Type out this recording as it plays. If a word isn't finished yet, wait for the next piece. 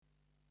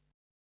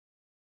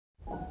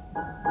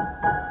Welcome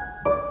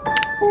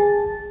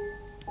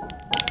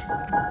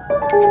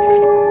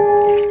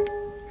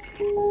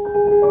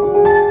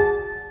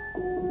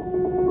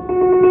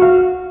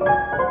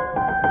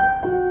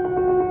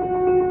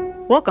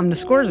to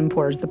Scores and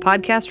Pours, the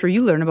podcast where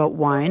you learn about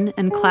wine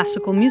and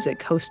classical music,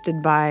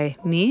 hosted by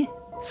me,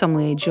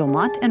 sommelier Jill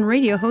Mott, and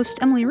radio host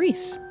Emily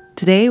Reese.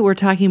 Today we're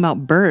talking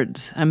about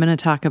birds. I'm going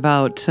to talk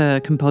about a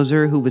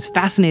composer who was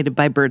fascinated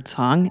by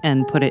birdsong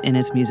and put it in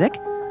his music.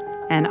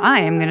 And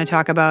I am going to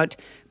talk about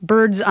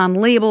birds on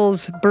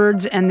labels,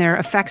 birds and their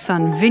effects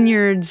on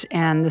vineyards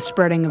and the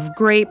spreading of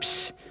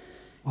grapes,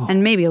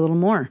 and maybe a little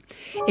more.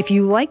 If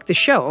you like the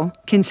show,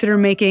 consider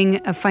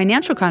making a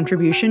financial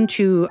contribution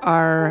to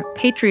our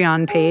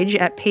Patreon page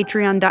at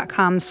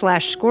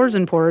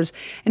patreon.com/scoresandpours,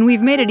 and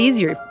we've made it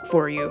easier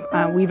for you.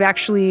 We've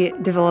actually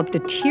developed a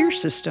tier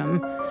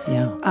system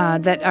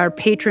that our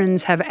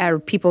patrons have, our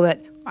people that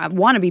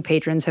want to be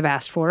patrons have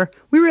asked for.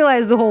 We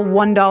realize the whole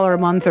 $1 a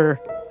month or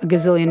a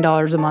gazillion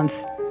dollars a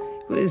month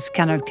is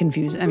kind of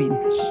confusing. I mean,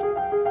 just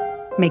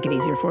make it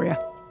easier for you.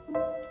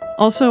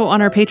 Also,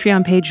 on our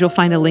Patreon page, you'll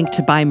find a link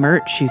to buy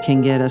merch. You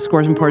can get a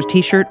Scores and Pours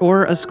t-shirt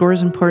or a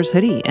Scores and Pours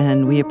hoodie,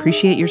 and we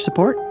appreciate your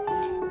support.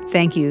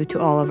 Thank you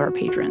to all of our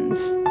patrons.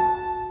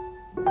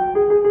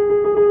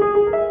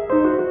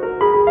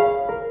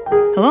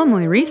 Hello,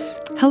 Emily Reese.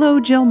 Hello,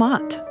 Jill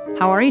Mott.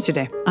 How are you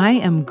today? I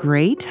am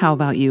great. How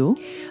about you?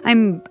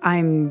 I'm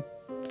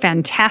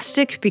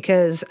fantastic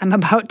because I'm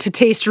about to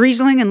taste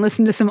Riesling and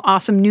listen to some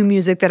awesome new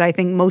music that I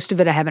think most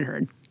of it I haven't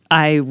heard.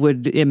 I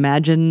would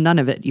imagine none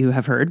of it you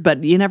have heard,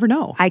 but you never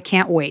know. I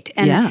can't wait.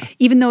 And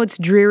even though it's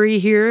dreary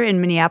here in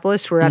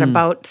Minneapolis, we're at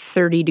about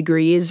 30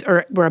 degrees,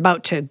 or we're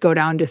about to go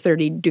down to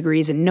 30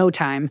 degrees in no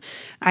time.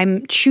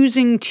 I'm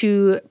choosing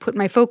to put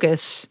my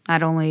focus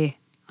not only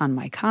on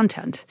my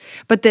content,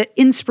 but the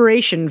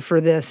inspiration for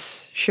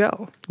this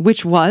show.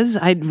 Which was?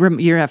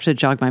 You have to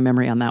jog my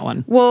memory on that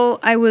one. Well,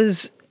 I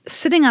was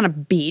sitting on a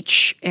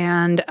beach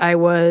and I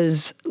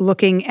was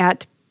looking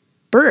at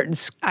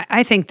birds.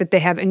 I think that they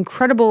have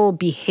incredible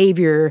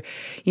behavior,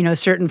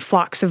 certain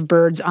flocks of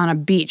birds on a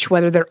beach,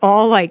 whether they're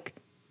all like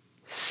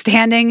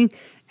standing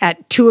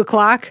at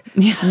 2:00,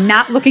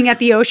 not looking at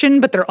the ocean,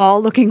 but they're all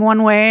looking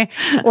one way,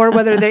 or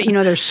whether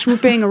they're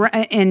swooping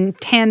in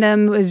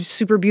tandem is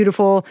super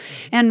beautiful.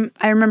 And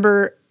I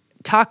remember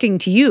talking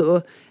to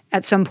you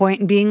at some point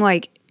and being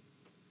like,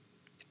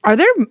 are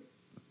there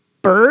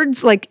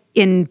birds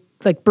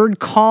bird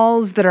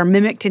calls that are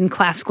mimicked in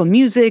classical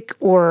music,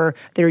 or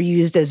they're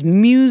used as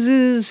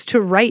muses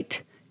to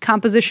write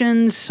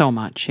compositions? So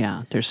much,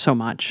 yeah. There's so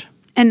much.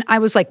 And I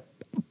was like,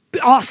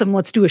 awesome,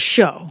 let's do a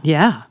show.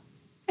 Yeah.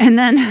 And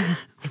then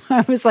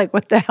I was like,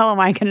 what the hell am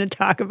I going to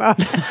talk about?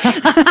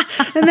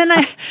 And then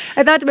I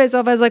thought to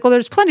myself, I was like, well,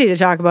 there's plenty to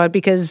talk about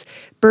because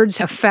birds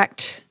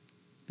affect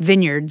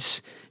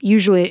vineyards,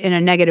 usually in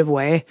a negative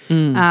way.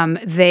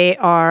 They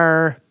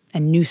are a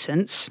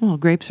nuisance. Well,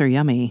 grapes are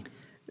yummy.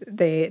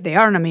 They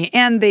are yummy,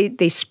 and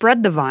they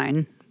spread the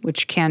vine,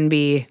 which can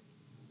be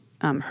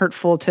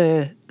hurtful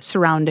to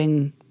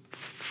surrounding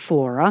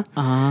flora.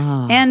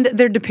 And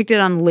they're depicted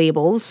on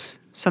labels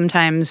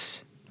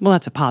sometimes. Well,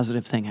 that's a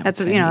positive thing.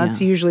 That's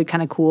usually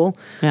kind of cool.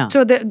 Yeah.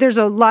 So there's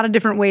a lot of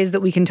different ways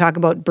that we can talk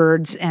about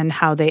birds and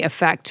how they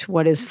affect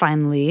what is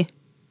finally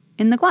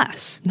in the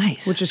glass.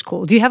 Nice, which is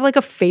cool. Do you have like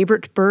a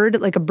favorite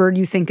bird, like a bird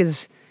you think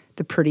is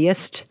the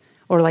prettiest,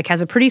 or like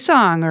has a pretty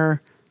song,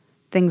 or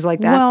things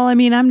like that? Well, I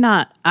mean, I'm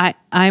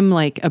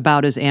like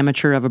about as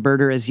amateur of a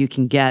birder as you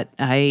can get.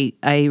 I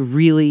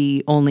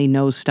really only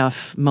know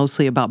stuff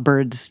mostly about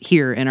birds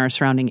here in our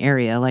surrounding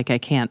area. Like I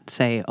can't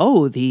say,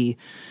 oh, the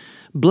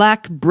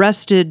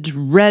black-breasted,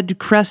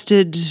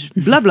 red-crested,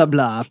 blah, blah,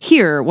 blah.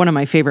 Here, one of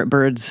my favorite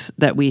birds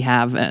that we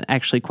have,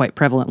 actually quite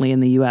prevalently in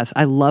the U.S.,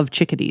 I love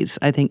chickadees.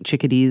 I think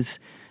chickadees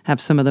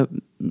have some of the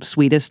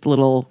sweetest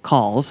little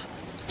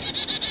calls.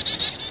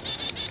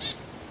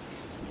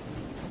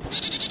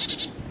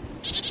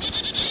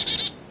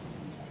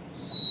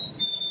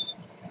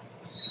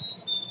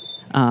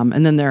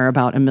 And then there are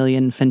about 1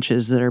 million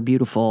finches that are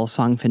beautiful,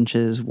 song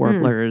finches,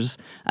 warblers.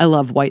 I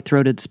love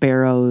white-throated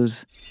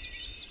sparrows.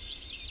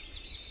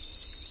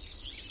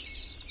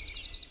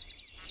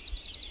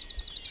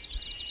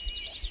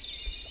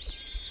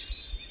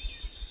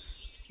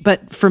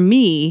 But for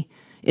me,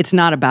 it's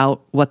not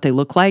about what they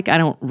look like. I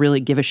don't really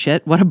give a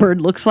shit what a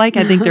bird looks like.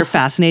 I think they're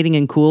fascinating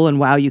and cool, and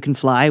wow, you can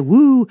fly,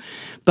 woo.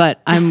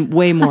 But I'm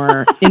way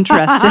more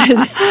interested.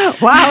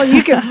 Wow,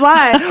 you can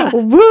fly,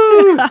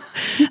 woo.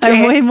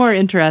 I'm way more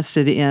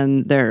interested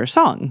in their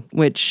song,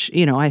 which,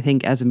 I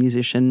think as a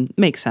musician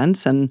makes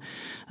sense. And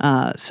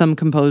some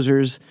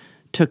composers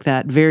took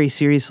that very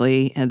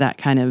seriously, and that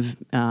kind of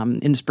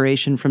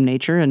inspiration from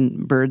nature,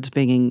 and birds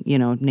being,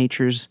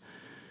 nature's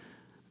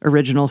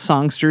original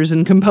songsters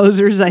and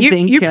composers. I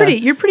think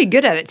you're pretty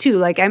good at it too.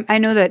 Like I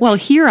know that. Well,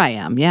 here I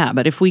am, yeah.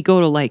 But if we go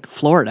to like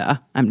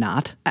Florida, I'm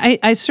not.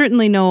 I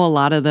certainly know a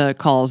lot of the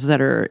calls that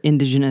are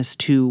indigenous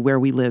to where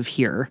we live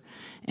here,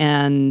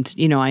 and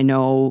I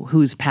know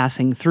who's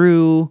passing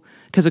through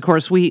Because, of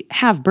course, we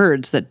have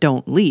birds that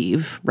don't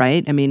leave,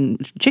 right? I mean,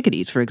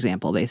 chickadees, for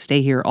example, they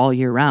stay here all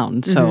year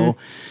round. So,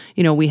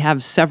 we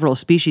have several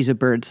species of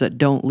birds that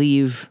don't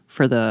leave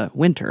for the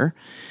winter.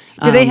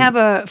 Do they have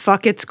a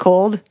fuck it's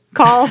cold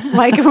call?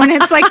 Like when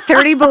it's like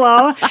 30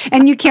 below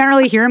and you can't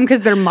really hear them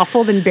because they're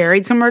muffled and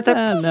buried somewhere? It's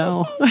like,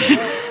 no.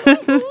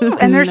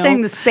 And they're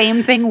saying the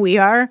same thing we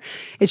are.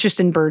 It's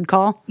just in bird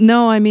call.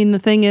 No, I mean, the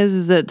thing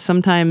is that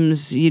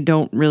sometimes you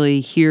don't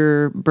really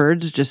hear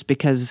birds just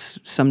because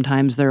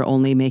sometimes they're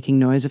only making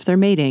noise if they're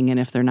mating. And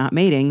if they're not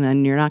mating,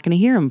 then you're not going to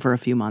hear them for a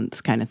few months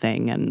kind of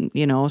thing. And,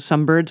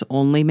 some birds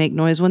only make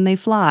noise when they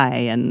fly.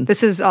 And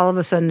this is all of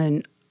a sudden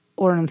an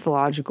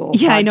ornithological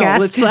podcast. I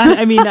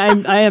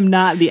know. I am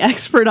not the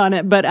expert on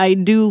it, but I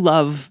do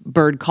love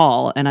bird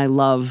call, and I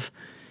love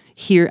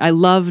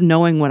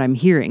knowing what I'm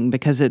hearing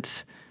because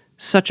it's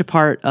such a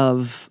part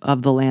of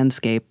the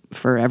landscape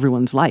for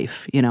everyone's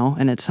life,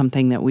 and it's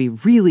something that we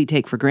really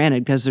take for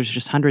granted because there's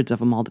just hundreds of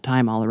them all the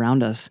time all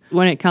around us.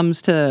 When it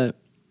comes to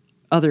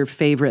other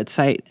favorites,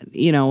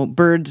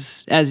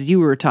 birds, as you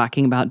were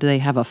talking about, do they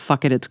have a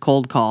fuck it, it's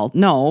cold call?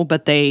 No,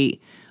 but they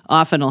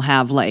often will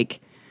have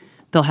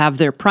they'll have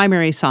their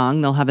primary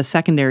song, they'll have a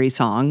secondary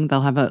song, they'll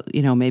have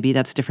maybe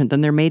that's different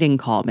than their mating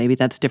call, maybe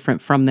that's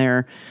different from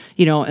their,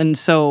 and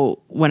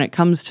so when it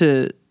comes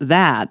to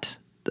that,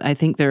 I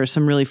think there are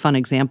some really fun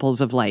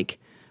examples of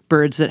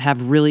birds that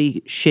have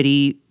really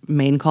shitty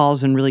main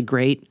calls and really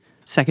great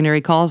secondary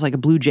calls, like a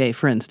blue jay,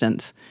 for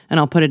instance. And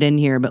I'll put it in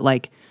here, but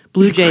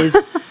blue jays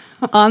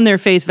on their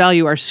face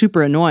value are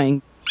super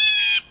annoying.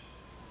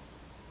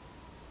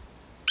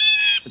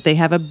 They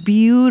have a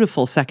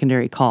beautiful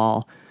secondary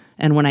call.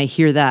 And when I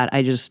hear that,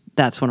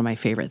 that's one of my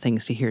favorite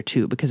things to hear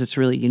too, because it's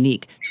really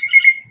unique.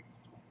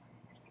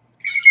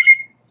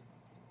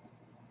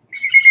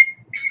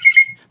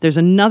 There's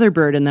another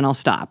bird, and then I'll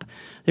stop.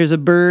 There's a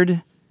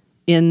bird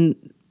in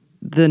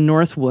the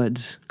North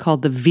Woods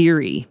called the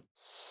veery.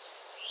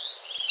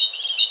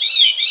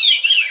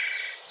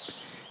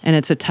 And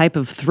it's a type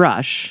of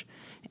thrush.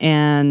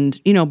 And,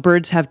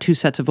 birds have two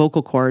sets of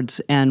vocal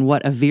cords, and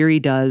what a veery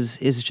does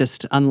is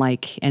just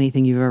unlike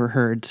anything you've ever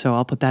heard. So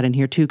I'll put that in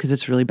here too, because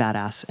it's really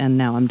badass. And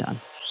now I'm done.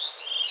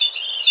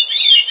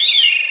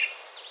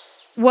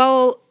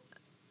 Well,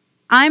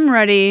 I'm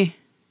ready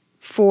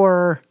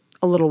for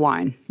a little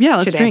wine. Yeah,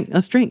 let's today. drink.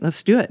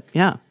 Let's do it.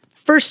 Yeah.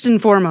 First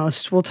and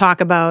foremost, we'll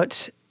talk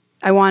about,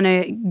 I want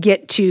to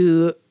get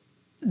to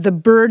the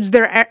birds.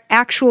 There are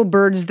actual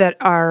birds that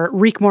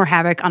wreak more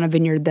havoc on a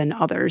vineyard than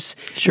others.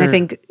 Sure. And I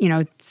think,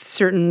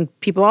 certain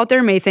people out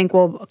there may think,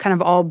 well, kind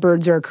of all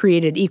birds are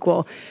created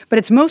equal. But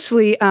it's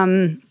mostly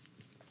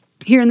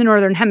here in the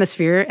Northern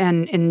Hemisphere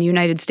and in the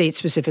United States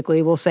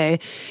specifically, we'll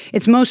say,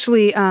 it's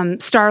mostly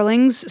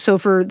starlings. So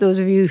for those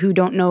of you who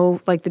don't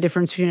know, the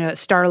difference between a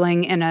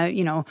starling and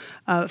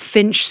a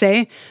finch,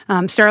 say,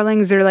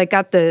 starlings, they're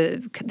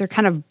they're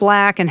kind of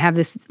black and have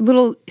this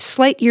little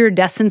slight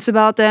iridescence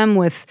about them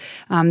with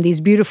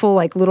these beautiful,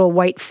 little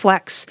white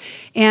flecks.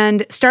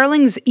 And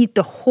starlings eat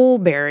the whole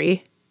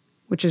berry,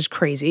 which is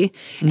crazy.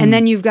 Mm. And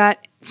then you've got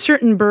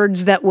certain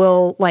birds that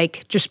will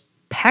just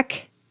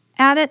peck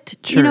at it,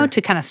 sure, to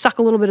kind of suck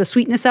a little bit of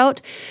sweetness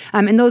out.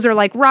 And those are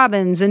like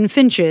robins and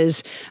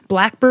finches.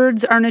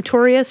 Blackbirds are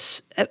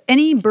notorious.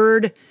 Any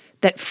bird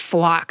that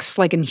flocks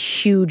in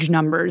huge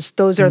numbers,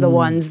 those are the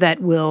ones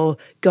that will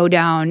go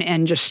down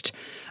and just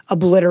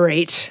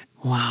obliterate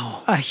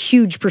a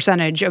huge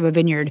percentage of a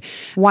vineyard.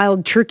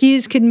 Wild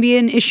turkeys can be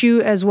an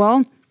issue as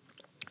well.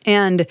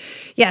 And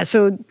yeah,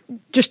 so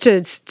just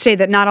to say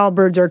that not all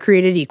birds are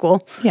created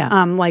equal. Yeah.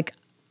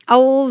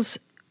 Owls,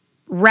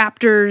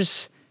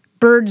 raptors,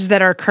 birds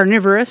that are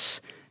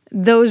carnivorous,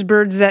 those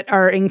birds that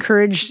are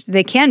encouraged,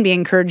 they can be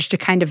encouraged to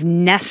kind of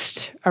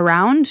nest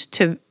around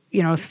to,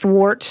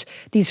 thwart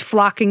these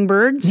flocking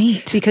birds.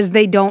 Neat. Because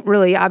they don't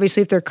really,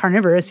 obviously if they're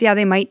carnivorous,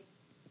 they might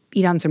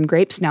eat on some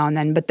grapes now and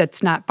then, but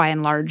that's not by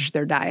and large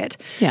their diet.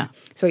 Yeah.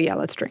 So yeah,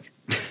 let's drink.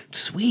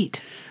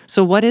 Sweet.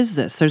 So what is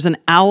this? There's an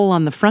owl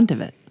on the front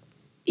of it.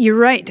 You're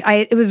right.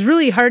 It was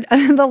really hard.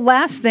 The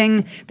last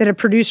thing that a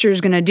producer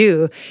is going to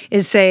do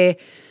is say,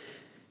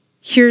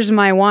 here's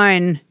my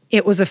wine.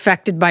 It was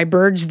affected by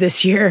birds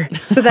this year.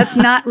 So that's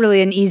not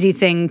really an easy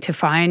thing to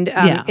find.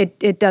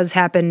 It does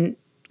happen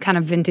kind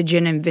of vintage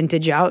in and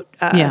vintage out,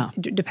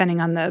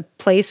 depending on the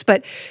place.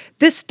 But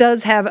this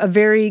does have a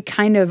very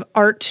kind of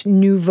Art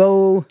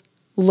Nouveau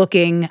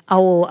looking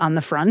owl on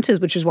the front,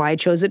 which is why I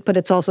chose it. But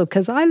it's also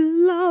because I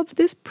love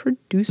this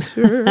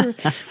producer.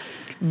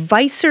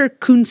 Weiser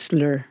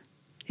Künstler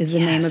is the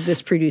name of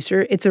this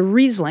producer. It's a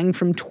Riesling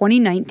from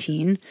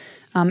 2019.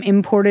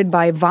 Imported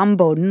by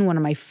Vamboden, one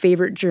of my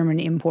favorite German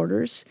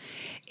importers,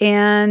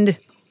 and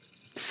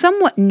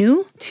somewhat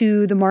new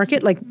to the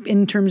market,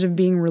 in terms of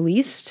being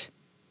released.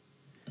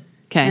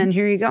 Okay. And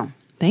here you go.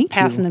 Thank you.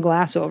 Passing the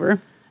glass over.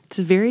 It's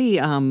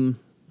very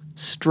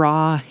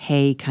straw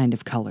hay kind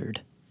of colored,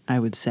 I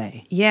would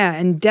say. Yeah,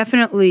 and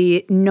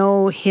definitely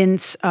no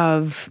hints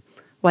of,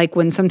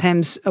 when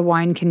sometimes a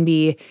wine can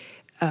be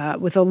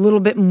with a little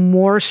bit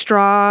more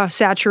straw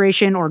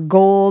saturation or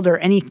gold or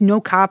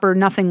no copper,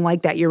 nothing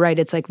like that. You're right.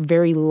 It's like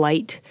very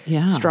light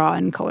straw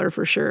in color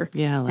for sure.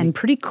 Yeah, like and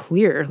pretty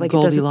clear. Like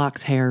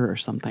Goldilocks hair or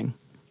something.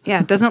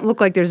 Yeah, it doesn't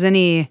look like there's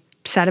any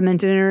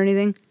sediment in it or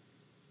anything.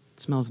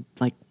 It smells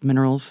like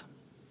minerals.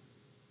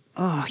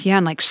 Oh, yeah,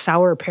 and like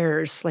sour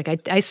pears.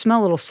 Like I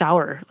smell a little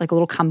sour, like a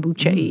little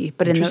kombucha-y,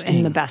 but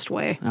in the best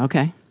way.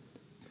 Okay.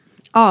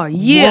 Oh,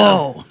 yeah.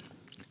 Whoa.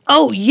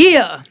 Oh,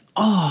 yeah.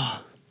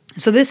 Oh.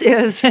 So this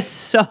is... It's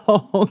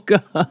so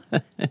good.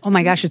 Oh,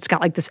 my gosh, it's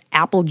got like this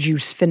apple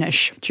juice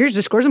finish. Cheers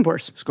to Scores and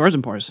Pours. Scores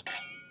and Pours.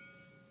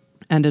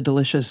 And a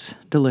delicious,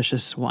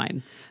 delicious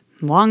wine.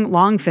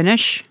 Long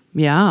finish.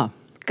 Yeah.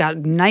 Got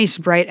nice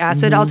bright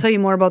acid. I'll tell you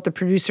more about the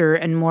producer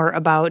and more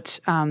about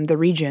the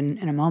region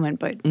in a moment,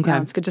 but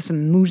let's get to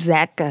some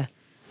Muzaka.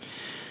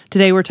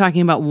 Today we're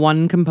talking about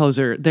one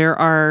composer. There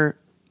are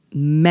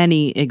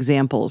many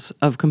examples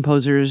of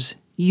composers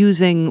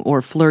using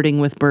or flirting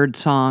with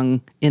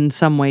birdsong in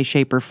some way,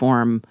 shape, or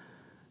form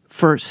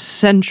for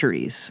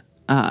centuries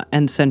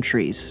and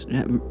centuries.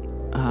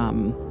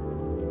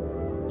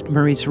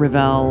 Maurice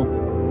Ravel,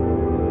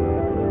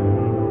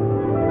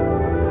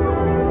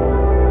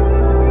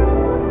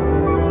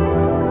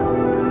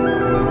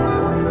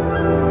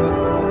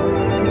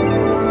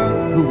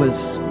 who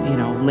was,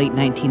 late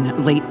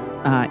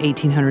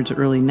 1800s,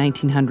 early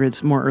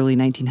 1900s, more early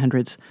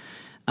 1900s.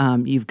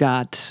 You've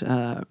got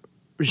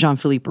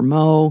Jean-Philippe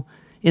Rameau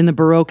in the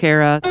Baroque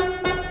era.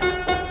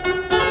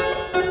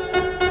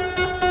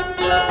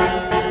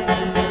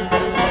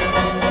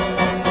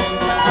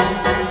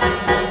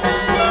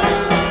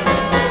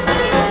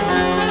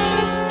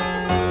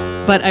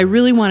 But I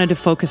really wanted to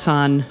focus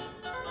on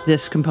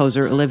this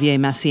composer, Olivier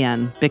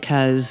Messiaen,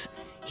 because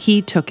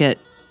he took it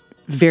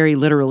very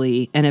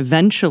literally, and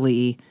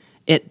eventually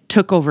it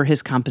took over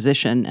his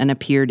composition and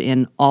appeared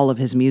in all of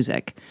his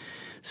music.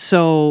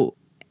 So,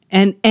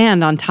 and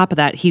on top of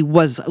that, he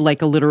was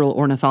like a literal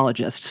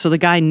ornithologist. So the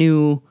guy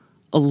knew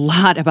a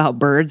lot about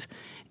birds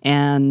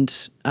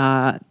and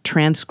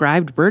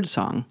transcribed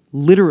birdsong,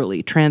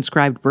 literally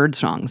transcribed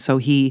birdsong. So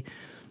he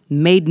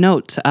made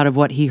notes out of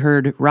what he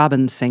heard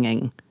robins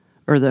singing,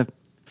 or the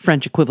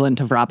French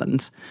equivalent of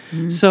robins.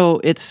 Mm-hmm. So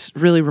it's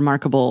really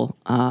remarkable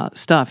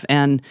stuff.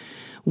 And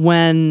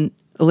when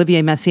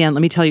Olivier Messiaen,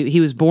 let me tell you, he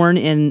was born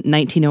in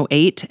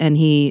 1908 and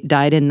he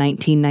died in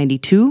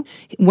 1992.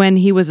 When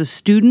he was a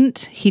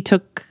student, he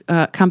took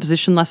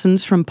composition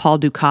lessons from Paul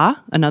Dukas,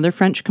 another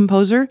French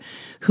composer,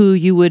 who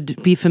you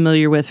would be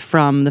familiar with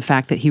from the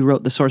fact that he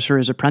wrote The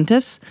Sorcerer's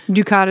Apprentice.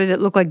 Dukas, did it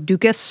look like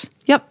Dukas?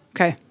 Yep.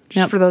 Okay.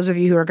 Just for those of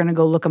you who are going to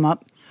go look him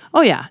up.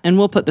 Oh, yeah. And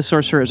we'll put The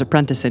Sorcerer's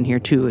Apprentice in here,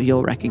 too.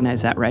 You'll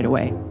recognize that right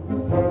away.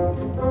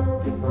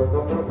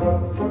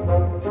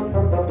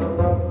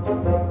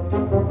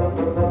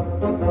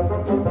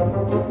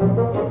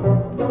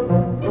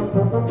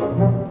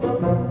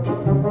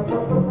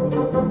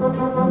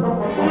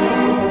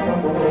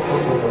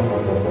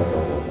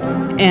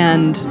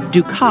 And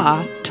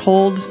Dukas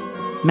told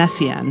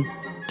Messiaen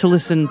to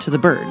listen to the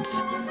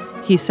birds.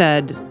 He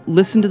said,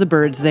 listen to the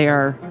birds, they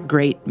are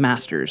great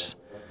masters.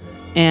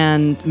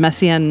 And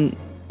Messiaen,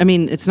 I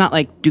mean, it's not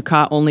like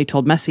Dukas only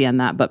told Messiaen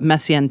that, but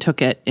Messiaen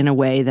took it in a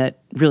way that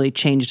really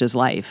changed his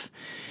life.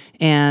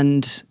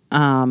 And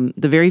the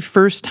very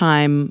first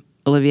time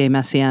Olivier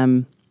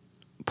Messiaen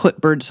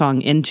put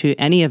birdsong into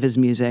any of his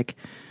music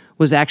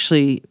was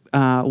actually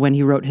when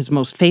he wrote his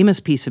most famous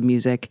piece of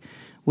music,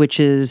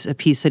 which is a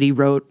piece that he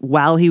wrote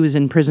while he was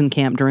in prison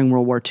camp during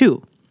World War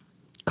II,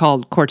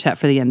 called Quartet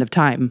for the End of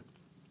Time.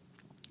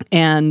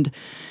 And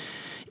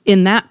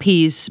in that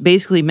piece,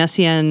 basically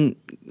Messiaen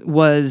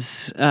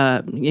was,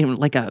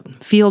 like a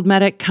field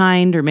medic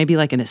kind, or maybe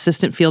like an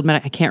assistant field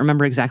medic. I can't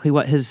remember exactly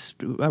what his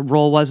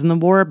role was in the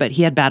war, but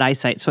he had bad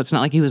eyesight, so it's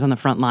not like he was on the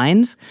front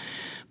lines.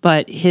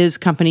 But his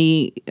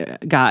company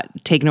got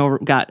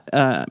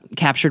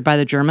captured by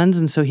the Germans,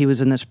 and so he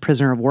was in this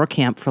prisoner of war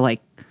camp for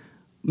like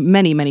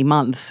many, many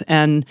months.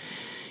 And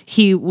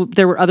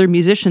there were other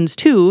musicians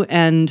too,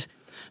 and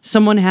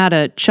someone had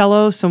a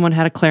cello, someone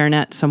had a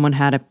clarinet, someone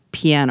had a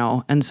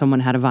piano, and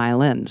someone had a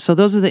violin. So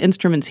those are the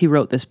instruments he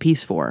wrote this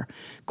piece for,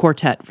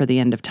 Quartet for the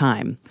End of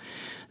Time.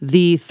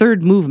 The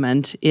third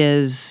movement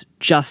is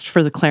just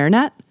for the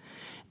clarinet,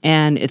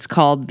 and it's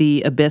called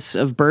The Abyss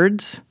of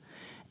Birds.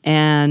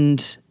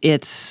 And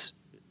it's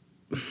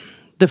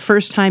the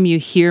first time you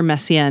hear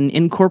Messiaen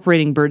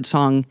incorporating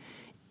birdsong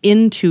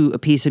into a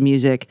piece of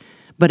music,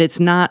 but it's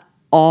not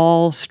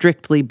all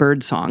strictly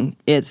birdsong.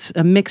 It's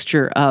a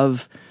mixture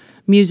of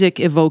music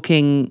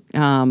evoking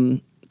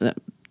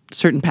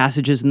certain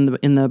passages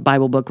in the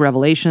Bible book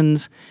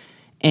Revelations,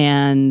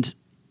 and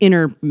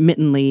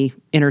intermittently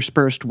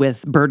interspersed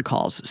with bird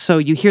calls. So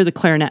you hear the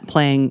clarinet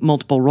playing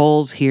multiple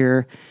roles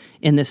here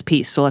in this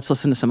piece. So let's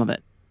listen to some of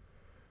it.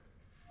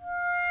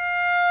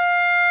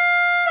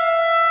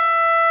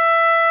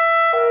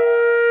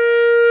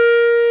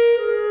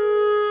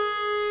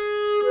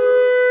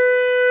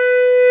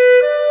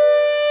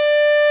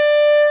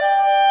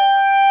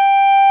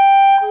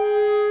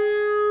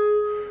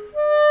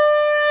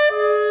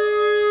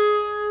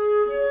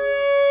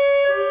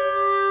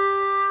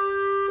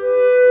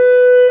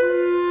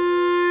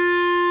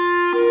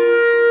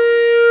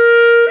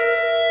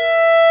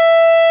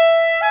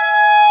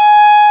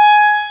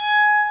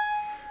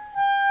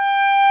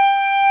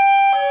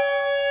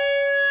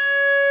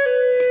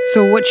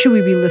 So what should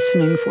we be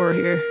listening for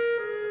here?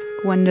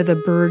 When do the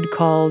bird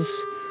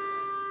calls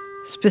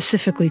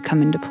specifically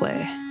come into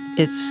play?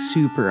 It's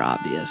super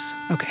obvious.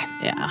 Okay.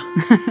 Yeah.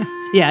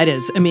 Yeah, it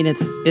is. I mean,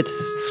 it's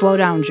Slow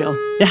down, Jill.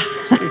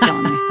 That's what you're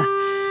telling me.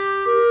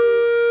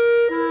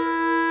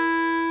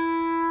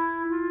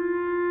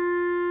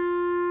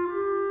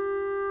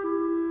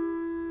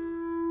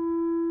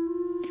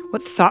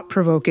 What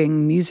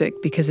thought-provoking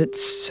music, because it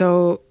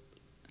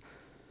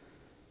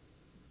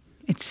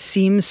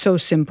seems so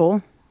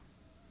simple,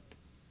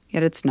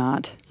 yet it's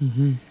not.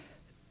 Mm-hmm.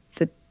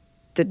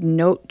 The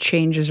note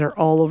changes are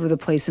all over the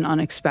place and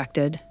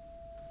unexpected.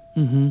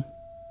 Mm-hmm.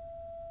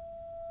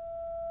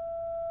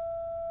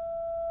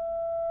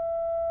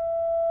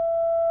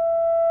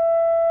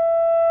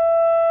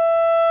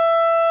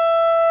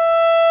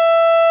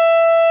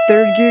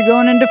 Third gear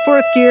going into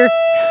fourth gear.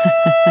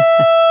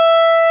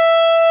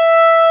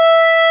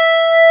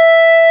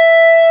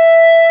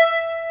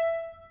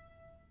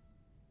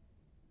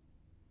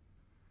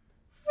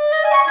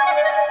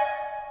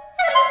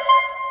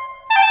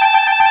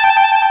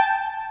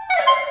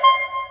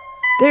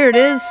 There it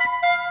is.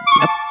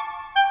 Yep.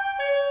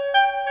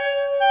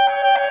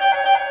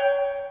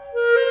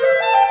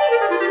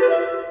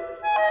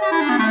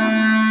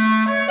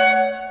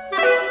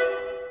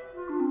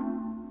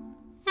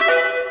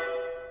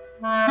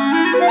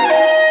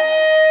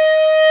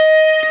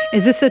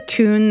 Is this a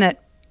tune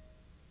that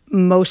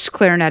most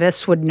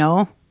clarinetists would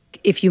know?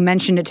 If you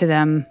mentioned it to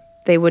them,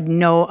 they would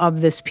know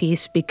of this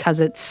piece because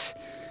it's...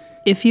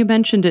 If you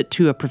mentioned it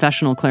to a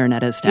professional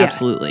clarinetist, Yeah.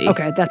 absolutely.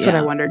 Okay, that's what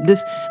I wondered.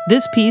 This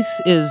piece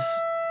is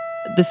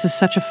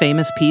such a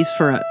famous piece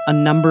for a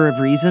number of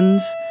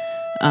reasons.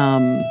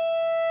 Not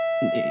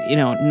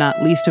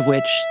least of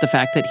which the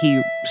fact that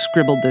he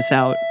scribbled this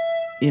out,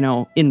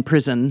 in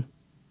prison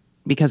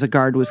because a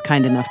guard was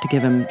kind enough to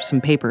give him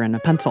some paper and a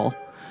pencil.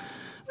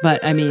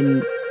 But I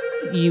mean,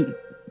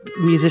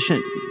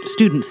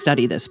 students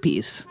study this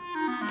piece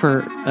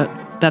for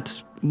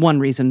that's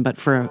one reason, but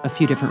for a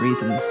few different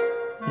reasons.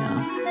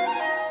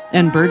 Yeah.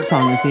 And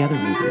birdsong is the other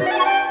reason.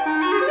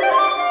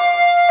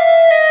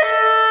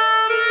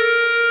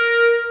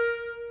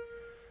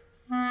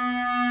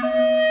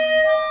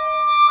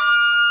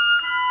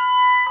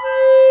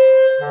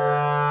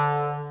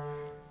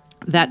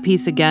 That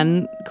piece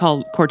again,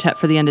 called Quartet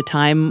for the End of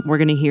Time, we're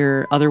going to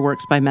hear other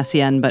works by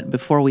Messiaen, but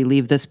before we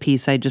leave this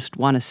piece, I just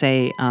want to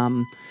say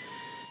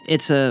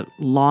it's a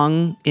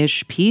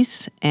long-ish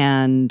piece,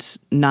 and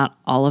not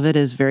all of it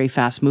is very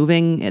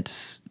fast-moving.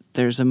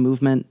 There's a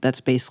movement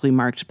that's basically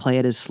marked play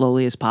it as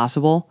slowly as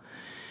possible.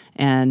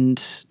 And,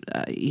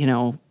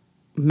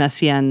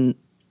 Messiaen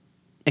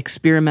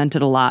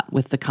experimented a lot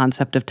with the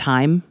concept of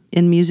time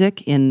in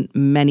music in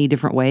many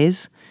different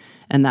ways,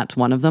 and that's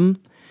one of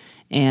them.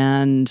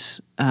 And,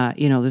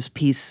 this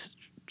piece,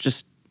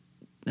 just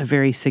a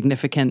very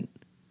significant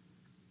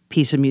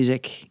piece of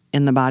music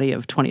in the body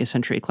of 20th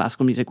century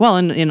classical music. Well,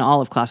 in all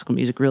of classical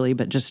music, really,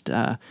 but just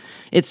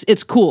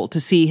it's cool to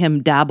see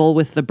him dabble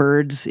with the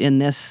birds in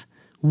this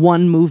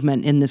one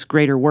movement in this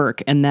greater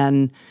work and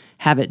then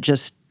have it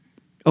just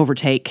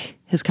overtake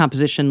his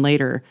composition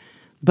later,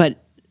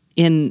 but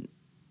in,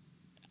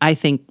 I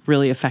think,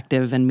 really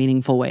effective and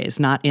meaningful ways,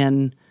 not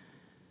in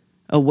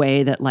a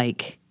way that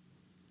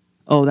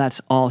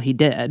that's all he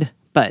did.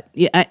 But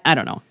yeah, I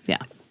don't know. Yeah.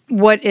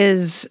 What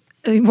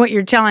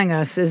you're telling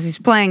us is he's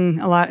playing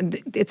a lot.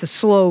 It's a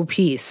slow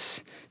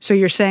piece. So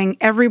you're saying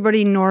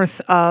everybody north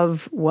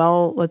of,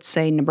 well, let's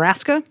say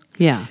Nebraska,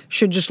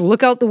 should just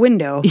look out the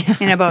window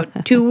in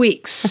about 2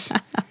 weeks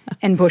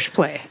and push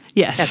play.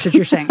 Yes. That's what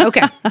you're saying.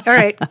 Okay. All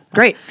right.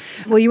 Great.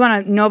 Well, you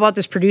want to know about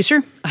this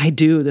producer? I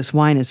do. This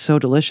wine is so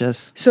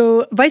delicious.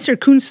 So Weiser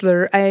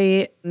Künstler,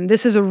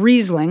 this is a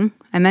Riesling.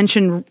 I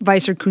mentioned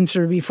Weiser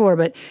Künstler before,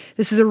 but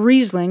this is a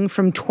Riesling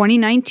from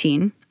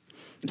 2019.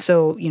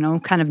 So,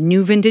 kind of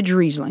new vintage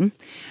Riesling.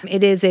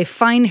 It is a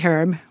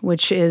Feinherb,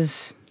 which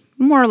is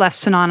more or less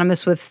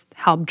synonymous with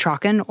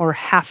Halbtrocken or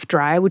half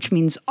dry, which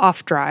means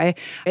off dry.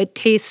 It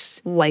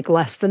tastes like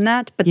less than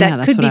that, but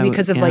that could be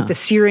because of the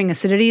searing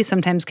acidity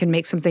sometimes can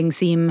make something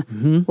seem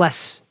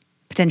less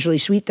potentially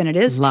sweet than it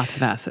is. Lots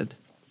of acid.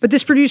 But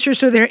this producer,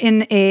 so they're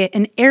in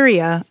an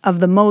area of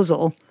the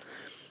Mosel.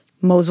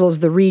 Mosel's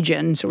the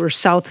region, so we're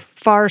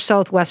far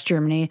southwest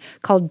Germany,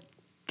 called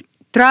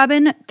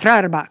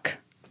Traben-Trarbach.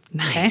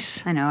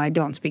 Nice. Okay? I know, I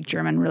don't speak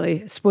German,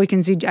 really.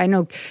 I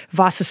know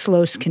Was ist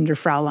los,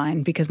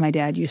 Kinderfräulein, because my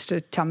dad used to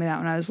tell me that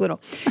when I was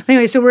little.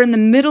 Anyway, so we're in the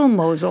middle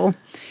Mosel,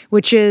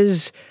 which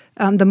is,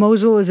 the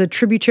Mosel is a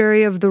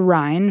tributary of the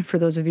Rhine, for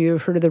those of you who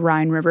have heard of the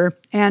Rhine River.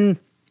 And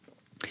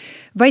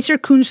Weiser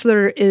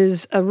Künstler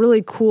is a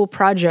really cool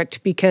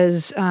project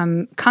because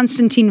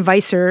Konstantin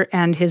Weiser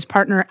and his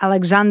partner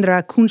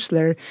Alexandra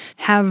Künstler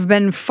have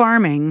been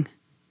farming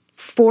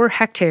 4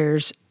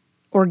 hectares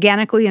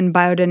organically and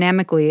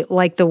biodynamically,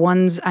 like the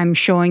ones I'm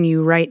showing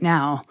you right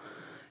now,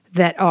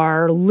 that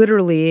are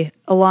literally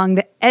along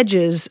the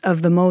edges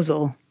of the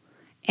Mosel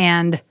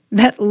and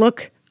that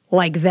look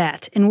like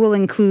that. And we'll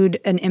include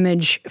an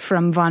image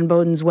from Von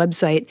Boden's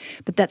website,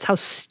 but that's how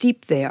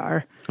steep they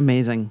are.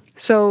 Amazing.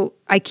 So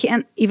I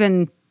can't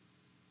even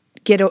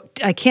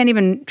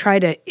try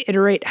to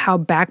iterate how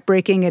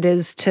backbreaking it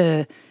is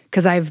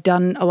because I've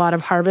done a lot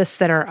of harvests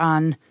that are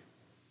on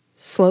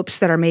slopes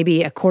that are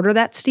maybe a quarter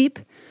that steep.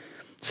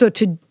 So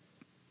to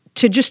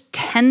just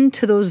tend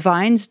to those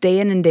vines day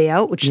in and day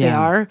out, which they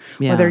are,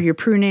 whether you're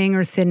pruning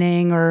or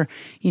thinning or,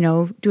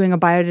 doing a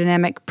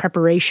biodynamic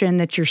preparation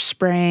that you're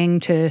spraying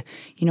to,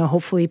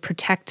 hopefully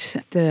protect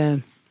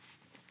the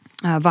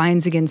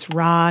vines against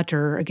rot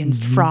or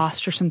against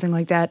frost or something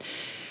like that.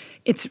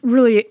 It's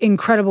really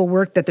incredible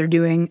work that they're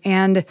doing.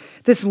 And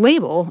this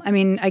label,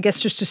 I guess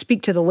just to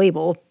speak to the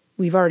label,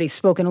 we've already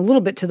spoken a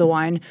little bit to the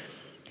wine.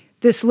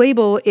 This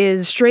label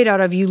is straight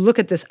out of, you look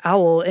at this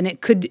owl, and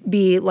it could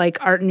be like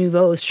Art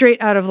Nouveau, straight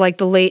out of like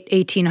the late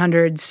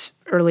 1800s,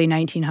 early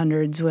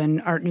 1900s, when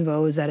Art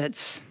Nouveau was at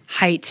its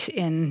height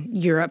in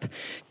Europe.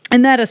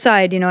 And that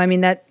aside,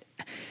 that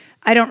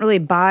I don't really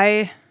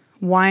buy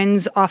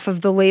wines off of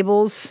the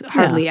labels,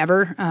 hardly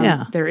ever.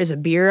 There is a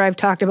beer I've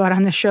talked about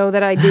on the show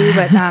that I do,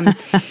 but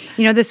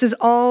this is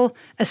all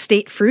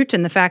estate fruit,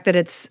 and the fact that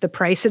it's the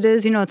price it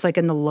is, it's like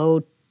in the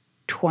low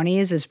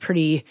 20s is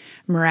pretty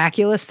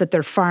miraculous that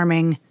they're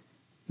farming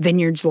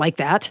vineyards like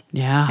that.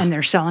 Yeah. And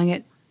they're selling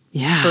it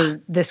for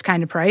this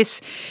kind of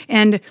price.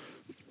 And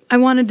I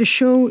wanted to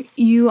show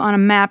you on a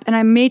map, and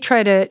I may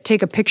try to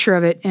take a picture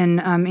of it and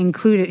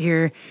include it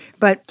here.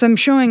 But so I'm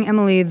showing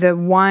Emily the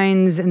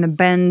wines and the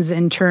bends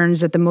and turns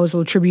that the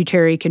Mosel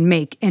tributary can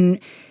make. And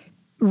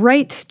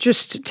right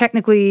just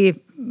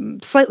technically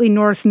slightly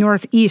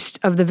northeast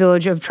of the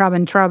village of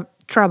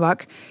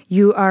Trabant,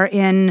 you are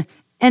in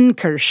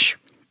Enkirch.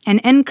 And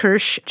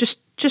Enkirch,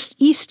 just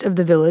east of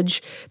the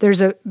village,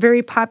 there's a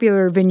very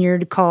popular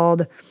vineyard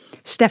called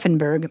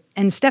Steffenberg.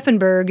 And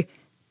Steffenberg,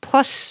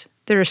 plus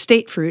their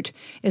estate fruit,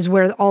 is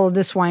where all of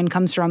this wine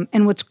comes from.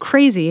 And what's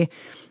crazy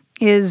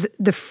is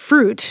the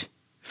fruit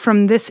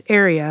from this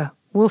area,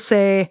 we'll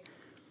say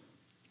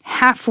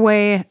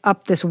halfway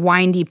up this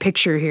windy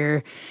picture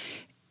here,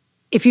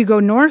 if you go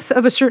north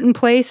of a certain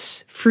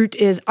place, fruit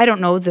is, I don't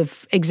know the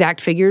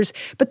exact figures,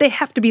 but they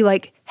have to be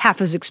like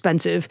half as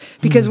expensive.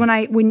 Because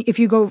if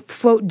you go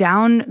float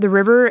down the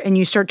river and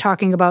you start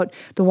talking about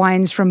the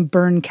wines from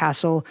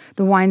Bernkastel,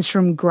 the wines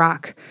from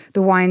Grach,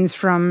 the wines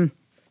from,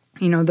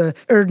 the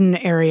Erden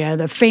area,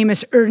 the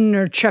famous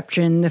Erdener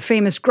Trepchen, the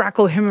famous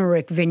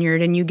Grackel-Himmerich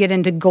vineyard, and you get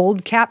into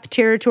gold cap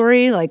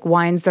territory, like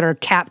wines that are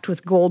capped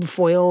with gold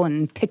foil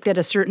and picked at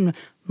a certain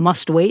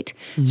must weight,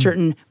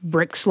 certain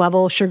bricks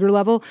level, sugar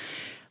level.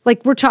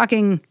 Like we're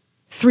talking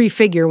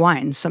 3-figure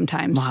wines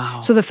sometimes.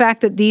 Wow. So the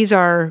fact that these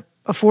are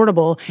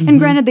affordable, and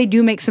granted they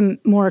do make some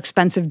more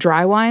expensive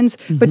dry wines,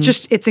 but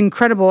just it's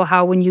incredible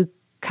how when you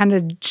kind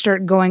of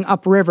start going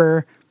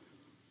upriver,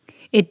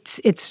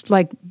 it's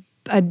like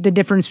the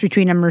difference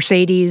between a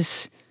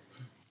Mercedes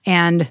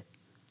and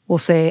we'll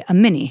say a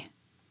Mini.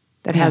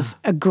 That has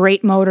a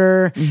great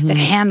motor, that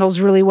handles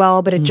really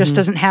well, but it just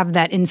doesn't have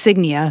that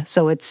insignia,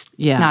 so it's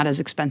not as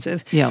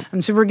expensive. Yeah.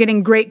 So we're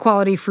getting great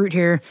quality fruit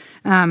here.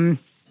 Do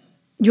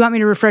you want me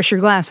to refresh your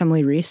glass,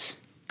 Emily Reese?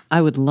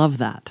 I would love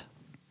that.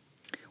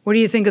 What do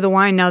you think of the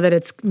wine now that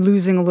it's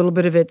losing a little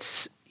bit of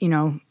its,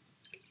 the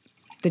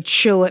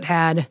chill it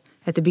had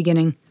at the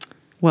beginning?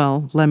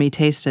 Well, let me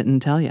taste it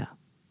and tell you.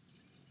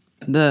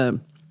 The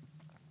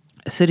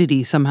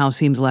acidity somehow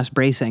seems less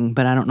bracing,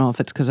 but I don't know if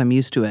it's because I'm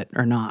used to it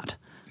or not.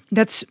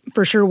 That's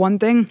for sure one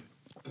thing.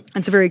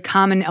 It's a very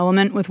common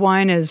element with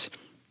wine is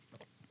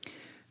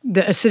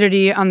the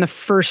acidity on the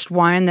first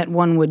wine that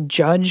one would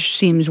judge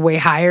seems way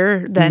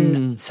higher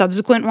than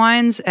subsequent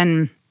wines.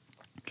 And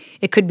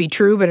it could be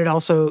true, but it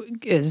also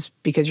is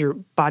because your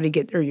body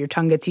your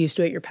tongue gets used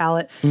to it, your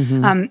palate.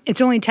 It's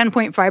only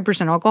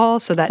 10.5% alcohol,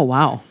 so that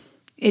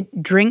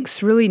it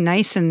drinks really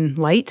nice and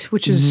light,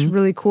 which is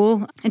really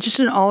cool. It's just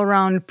an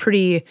all-around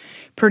pretty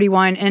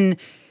wine. And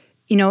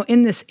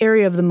in this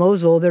area of the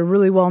Mosel, they're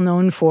really well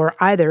known for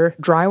either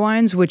dry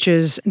wines, which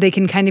is they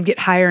can kind of get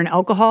higher in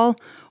alcohol,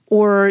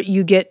 or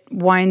you get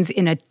wines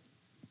in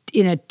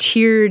a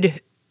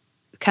tiered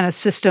kind of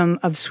system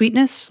of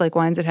sweetness, like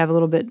wines that have a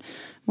little bit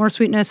more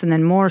sweetness and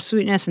then more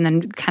sweetness and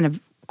then kind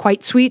of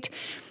quite sweet.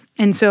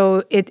 And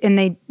so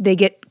they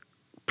get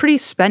pretty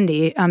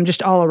spendy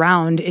just all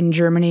around in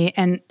Germany.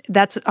 And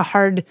that's a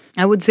hard,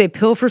 I would say,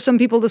 pill for some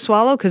people to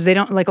swallow because they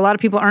don't, like a lot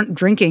of people aren't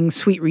drinking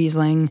sweet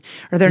Riesling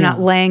or they're not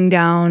laying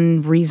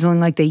down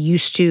Riesling like they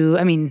used to.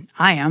 I mean,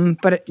 I am,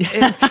 but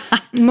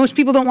most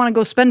people don't want to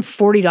go spend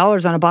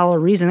 $40 on a bottle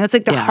of Riesling. That's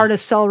like the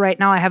hardest sell right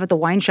now I have at the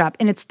wine shop.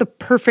 And it's the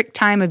perfect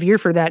time of year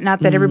for that.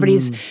 Not that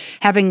everybody's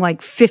having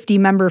like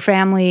 50-member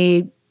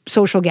family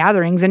social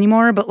gatherings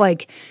anymore, but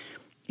like,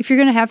 if you're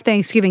going to have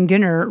Thanksgiving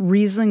dinner,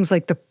 Riesling's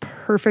like the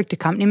perfect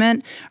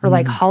accompaniment. Or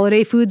like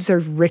holiday foods, they're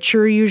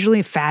richer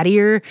usually,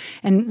 fattier.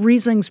 And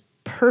Riesling's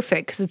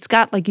perfect because it's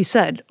got, like you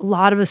said, a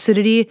lot of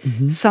acidity.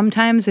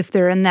 Sometimes if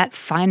they're in that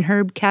fine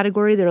herb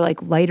category, they're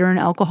like lighter in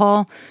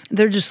alcohol.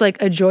 They're just like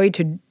a joy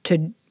to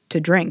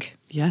drink.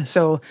 Yes.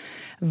 So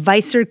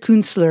Weißer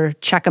Künstler,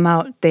 check them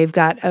out. They've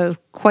got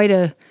quite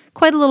a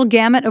quite a little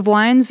gamut of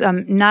wines.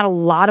 Not a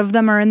lot of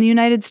them are in the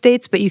United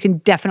States, but you can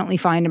definitely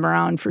find them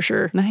around for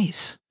sure.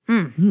 Nice.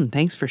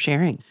 Thanks for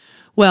sharing.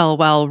 Well,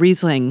 while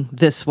Riesling,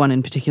 this one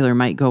in particular,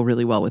 might go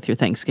really well with your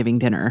Thanksgiving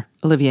dinner,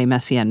 Olivier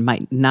Messiaen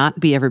might not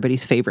be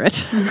everybody's favorite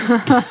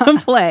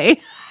to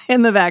play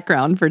in the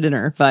background for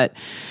dinner, but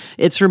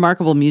it's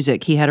remarkable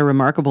music. He had a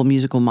remarkable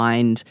musical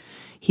mind.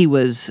 He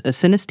was a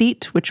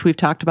synesthete, which we've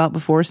talked about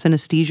before,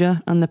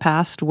 synesthesia in the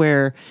past,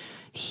 where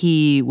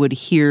he would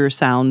hear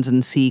sounds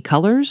and see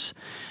colors.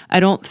 I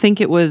don't think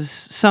it was,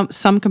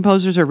 some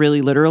composers are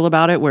really literal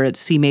about it, where it's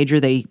C major,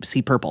 they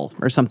see purple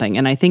or something.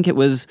 And I think it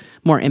was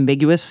more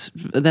ambiguous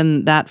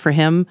than that for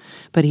him.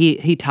 But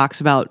he talks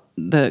about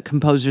the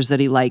composers that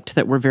he liked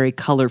that were very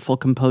colorful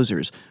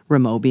composers,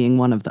 Rameau being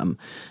one of them.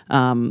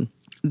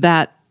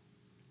 That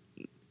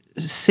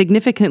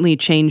significantly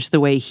changed the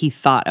way he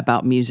thought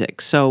about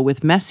music. So with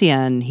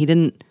Messiaen, he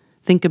didn't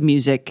think of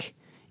music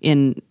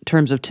in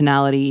terms of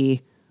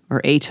tonality or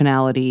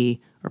atonality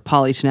or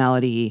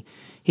polytonality.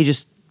 He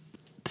just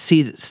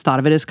thought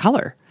of it as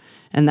color.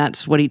 And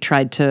that's what he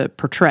tried to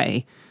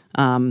portray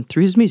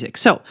through his music.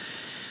 So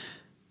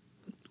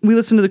we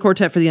listened to the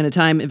quartet for the end of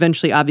time.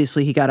 Eventually,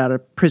 obviously, he got out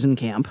of prison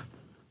camp.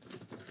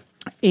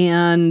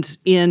 And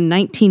in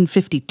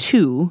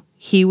 1952,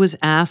 he was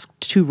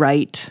asked to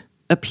write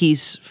a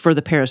piece for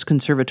the Paris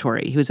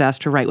Conservatory. He was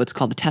asked to write what's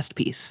called a test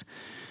piece.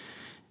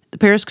 The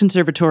Paris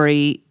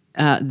Conservatory,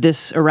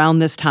 around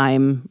this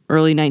time,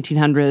 early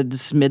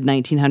 1900s, mid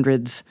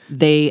 1900s,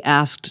 they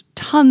asked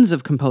tons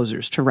of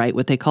composers to write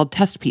what they called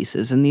test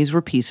pieces, and these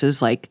were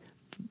pieces like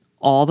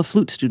all the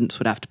flute students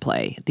would have to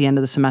play at the end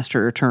of the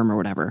semester or term or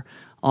whatever.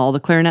 All the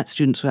clarinet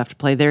students would have to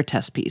play their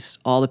test piece.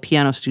 All the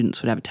piano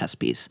students would have a test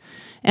piece.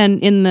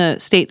 And in the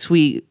States,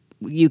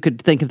 you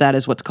could think of that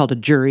as what's called a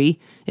jury.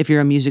 If you're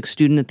a music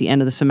student at the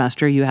end of the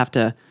semester, you have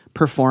to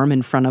perform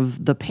in front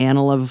of the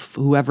panel of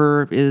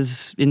whoever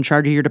is in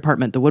charge of your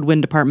department, the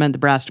woodwind department, the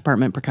brass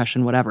department,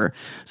 percussion, whatever.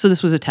 So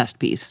this was a test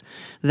piece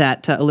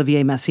that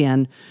Olivier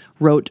Messiaen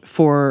wrote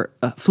for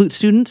flute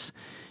students,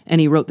 and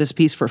he wrote this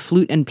piece for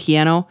flute and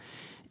piano,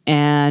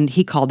 and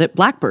he called it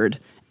Blackbird.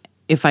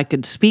 If I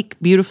could speak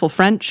beautiful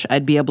French,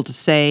 I'd be able to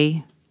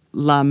say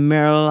La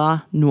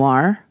Merle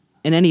Noire.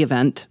 In any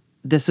event,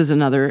 this is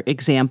another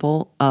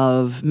example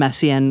of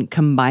Messiaen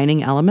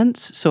combining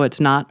elements, so it's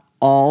not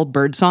all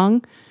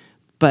birdsong,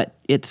 but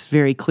it's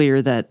very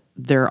clear that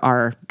there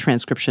are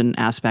transcription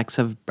aspects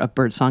of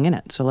birdsong in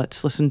it. So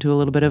let's listen to a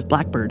little bit of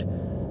Blackbird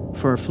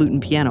for flute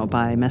and piano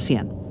by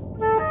Messiaen.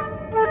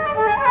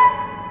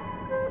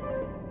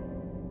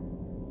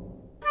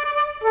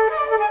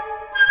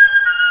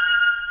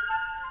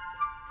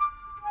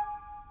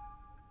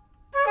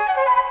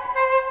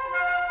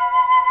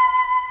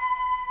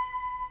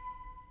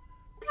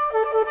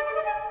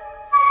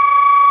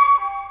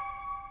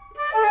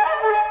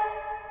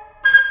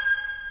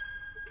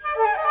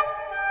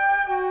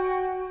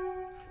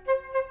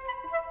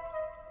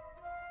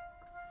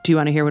 Do you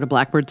want to hear what a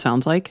blackbird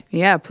sounds like?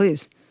 Yeah,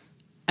 please.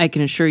 I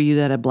can assure you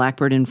that a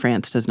blackbird in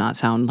France does not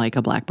sound like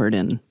a blackbird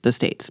in the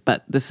States,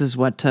 but this is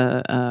what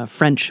a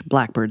French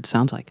blackbird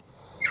sounds like.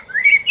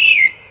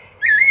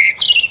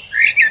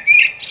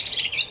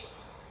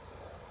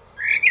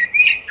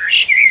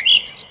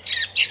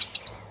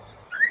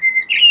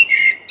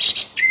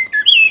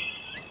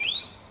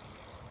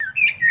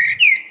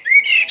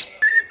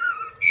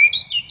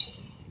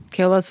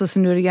 Okay, let's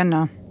listen to it again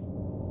now.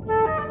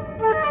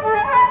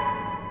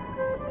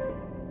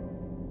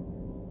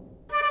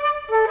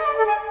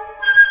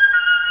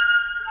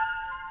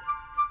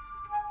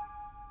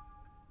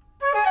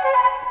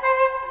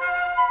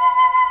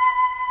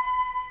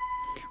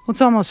 Well,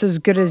 it's almost as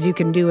good as you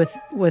can do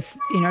with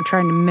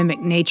trying to mimic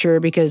nature,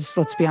 because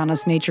let's be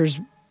honest, nature's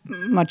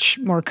much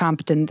more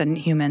competent than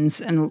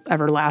humans and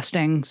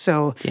everlasting.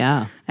 So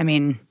yeah, I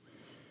mean,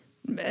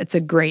 it's a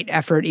great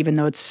effort, even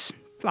though it's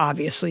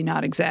obviously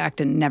not exact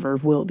and never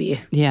will be.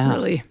 Yeah,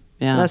 really.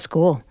 Yeah, that's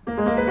cool.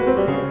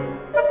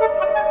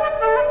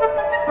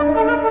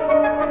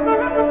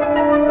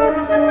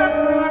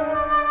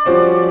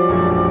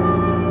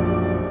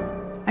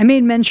 I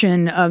made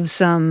mention of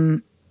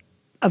some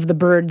of the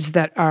birds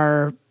that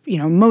are,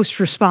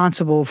 most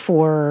responsible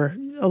for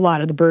a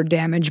lot of the bird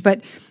damage, but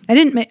I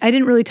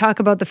didn't really talk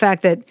about the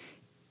fact that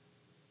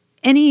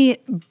any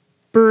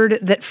bird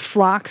that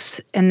flocks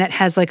and that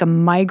has like a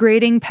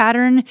migrating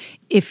pattern,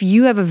 if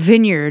you have a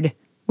vineyard,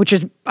 which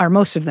are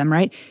most of them,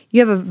 right?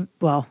 You have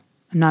I'm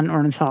not an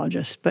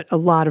ornithologist, but a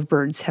lot of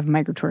birds have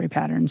migratory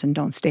patterns and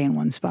don't stay in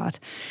one spot.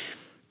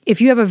 If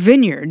you have a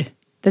vineyard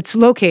that's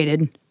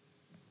located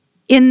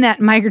in that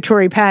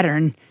migratory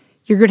pattern,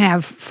 you're going to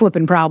have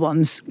flipping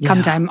problems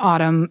come time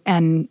autumn.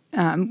 And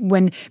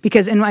when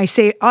I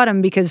say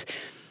autumn, because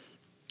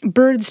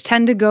birds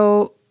tend to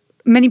go,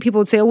 many people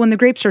would say, oh, when the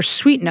grapes are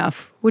sweet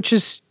enough, which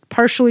is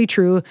partially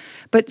true,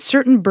 but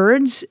certain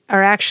birds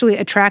are actually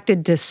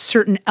attracted to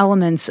certain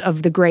elements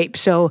of the grape.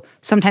 So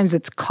sometimes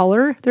it's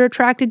color they're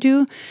attracted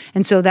to.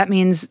 And so that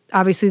means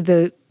obviously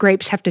the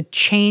grapes have to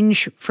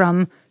change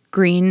from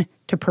green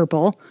to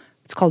purple.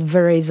 It's called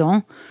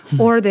veraison,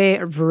 or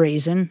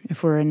veraison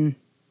if we're in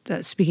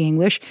speaking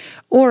English,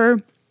 or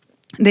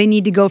they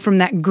need to go from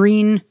that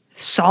green,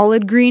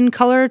 solid green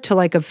color to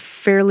like a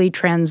fairly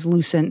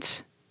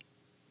translucent,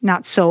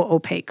 not so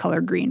opaque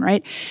color green,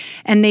 right?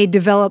 And they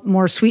develop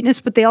more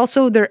sweetness, but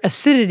their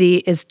acidity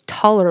is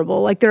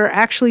tolerable. Like there are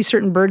actually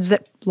certain birds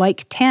that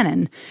like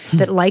tannin,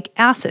 that like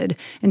acid.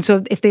 And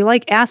so if they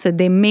like acid,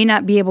 they may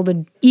not be able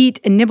to eat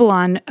and nibble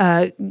on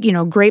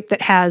grape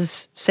that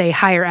has, say,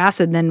 higher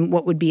acid than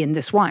what would be in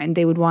this wine.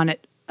 They would want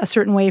it a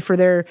certain way for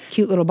their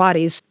cute little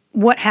bodies.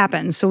 What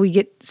happens? So we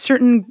get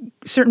certain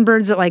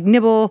birds that like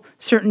nibble,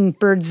 certain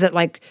birds that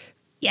like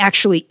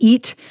actually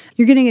eat.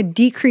 You're getting a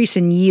decrease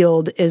in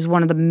yield is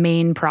one of the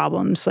main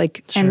problems.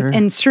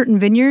 And certain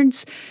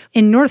vineyards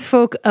in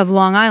Norfolk of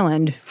Long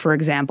Island, for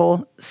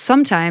example,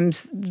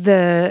 sometimes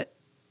the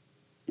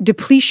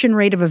depletion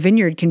rate of a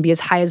vineyard can be as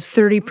high as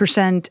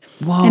 30%.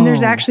 Whoa. And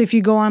there's actually, if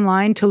you go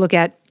online to look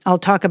at, I'll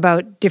talk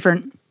about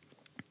different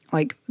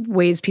like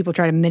ways people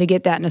try to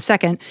mitigate that in a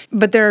second.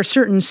 But there are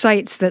certain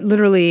sites that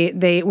literally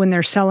when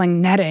they're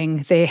selling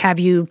netting, they have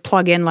you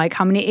plug in like,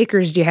 how many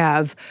acres do you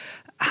have?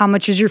 How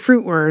much is your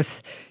fruit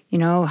worth?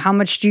 How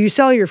much do you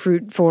sell your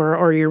fruit for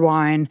or your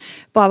wine?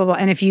 Blah, blah, blah.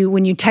 And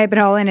when you type it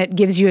all in, it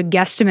gives you a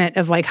guesstimate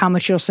of like how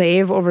much you'll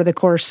save over the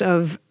course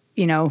of,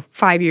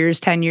 5 years,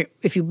 10 years,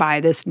 if you buy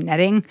this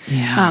netting,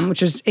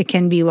 it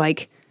can be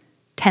like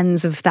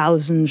tens of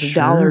thousands of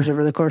dollars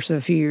over the course of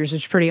a few years,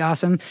 which is pretty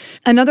awesome.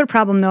 Another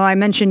problem though, I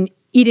mentioned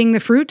eating the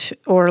fruit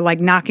or like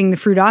knocking the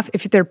fruit off.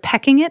 If they're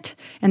pecking it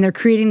and they're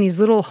creating these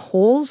little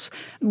holes,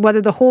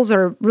 whether the holes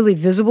are really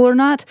visible or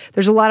not,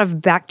 there's a lot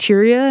of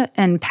bacteria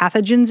and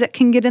pathogens that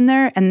can get in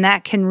there, and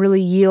that can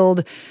really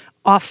yield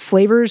off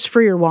flavors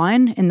for your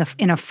wine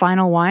in a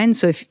final wine.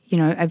 So if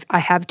I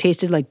have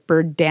tasted like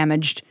bird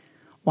damaged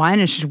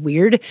wine, it's just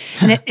weird,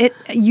 and it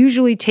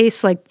usually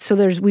tastes like,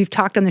 we've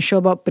talked on the show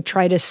about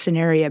Botrytis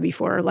cinerea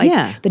before,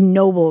 like the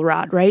noble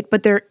rot, right?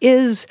 But there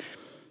is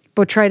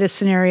Botrytis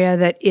cinerea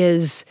that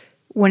is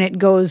when it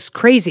goes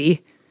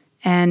crazy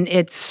and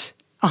it's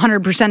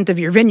 100% of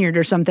your vineyard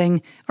or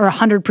something, or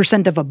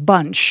 100% of a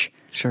bunch.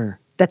 Sure.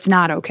 That's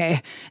not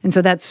okay. And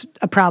so that's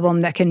a problem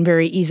that can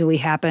very easily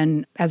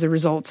happen as a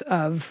result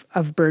of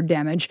bird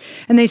damage.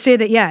 And they say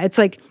that, it's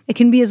like it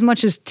can be as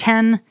much as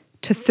 10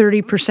 to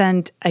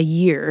 30% a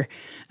year.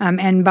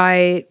 And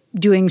by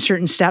doing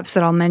certain steps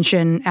that I'll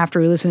mention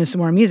after we listen to some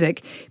more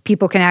music,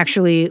 people can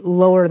actually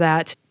lower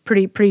that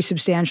pretty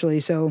substantially.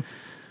 So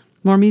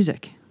more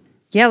music.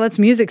 Yeah, let's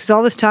music. Because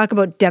all this talk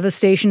about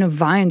devastation of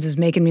vines is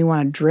making me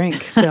want to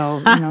drink. So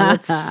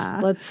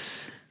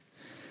let's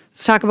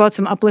talk about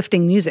some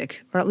uplifting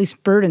music, or at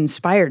least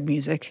bird-inspired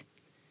music.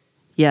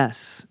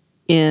 Yes.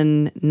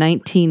 In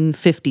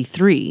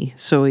 1953,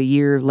 so a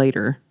year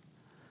later,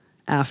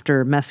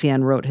 after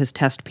Messiaen wrote his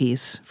test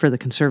piece for the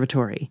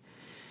conservatory,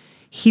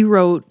 he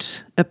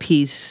wrote a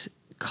piece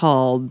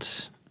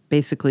called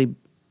basically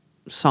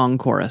Song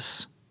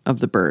Chorus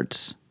of the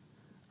Birds.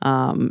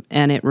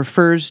 And it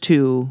refers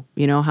to,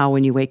 how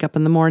when you wake up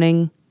in the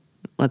morning,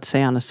 let's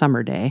say on a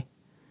summer day,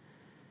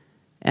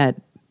 at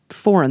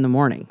 4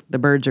 a.m, the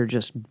birds are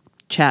just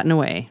chatting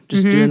away,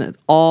 just doing it.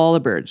 All the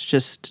birds,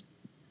 just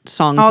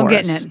song all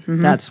chorus. Getting it.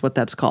 Mm-hmm. That's what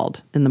that's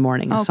called in the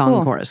morning, a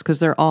song chorus, because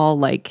they're all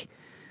like,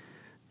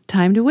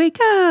 time to wake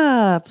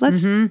up.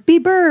 Let's be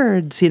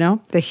birds,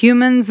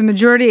 The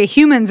majority of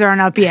humans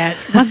aren't up yet.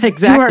 Let's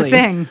do our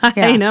thing.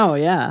 Yeah. I know,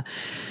 yeah.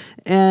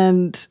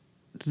 And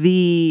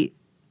the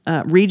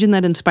region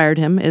that inspired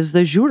him is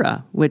the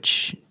Jura,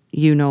 which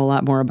you know a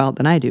lot more about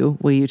than I do.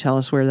 Will you tell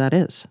us where that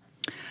is?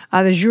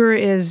 The Jura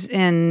is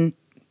in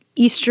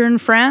eastern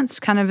France,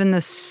 kind of in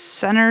the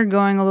center,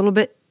 going a little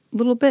bit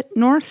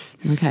north.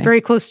 Okay.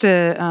 Very close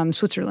to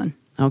Switzerland.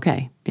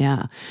 Okay,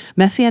 yeah.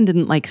 Messiaen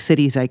didn't like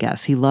cities, I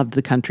guess. He loved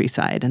the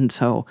countryside, and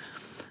so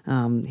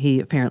he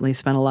apparently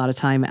spent a lot of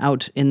time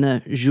out in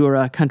the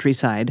Jura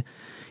countryside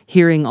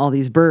hearing all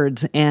these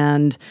birds.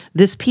 And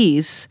this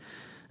piece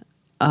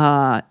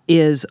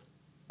is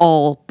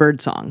all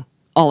birdsong,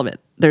 all of it.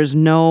 There's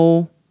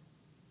no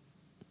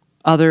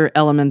other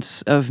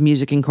elements of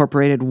music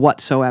incorporated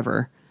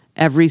whatsoever.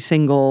 Every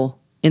single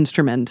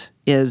instrument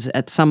is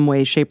at some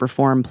way, shape, or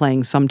form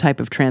playing some type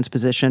of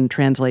transposition,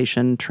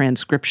 translation,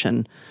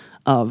 transcription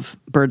of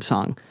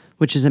birdsong,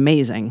 which is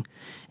amazing.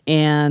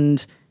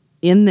 And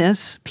in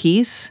this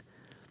piece,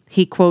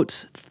 he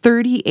quotes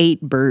 38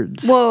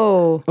 birds.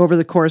 Whoa. Over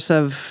the course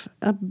of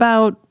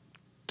about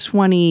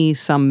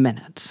 20-some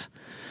minutes.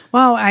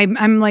 Wow,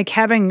 I'm like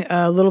having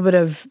a little bit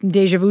of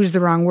deja vu is the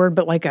wrong word,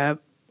 but like a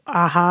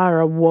aha or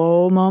a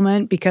whoa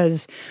moment,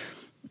 because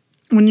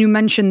when you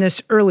mentioned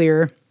this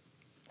earlier,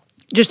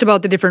 just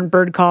about the different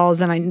bird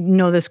calls, and I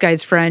know this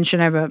guy's French,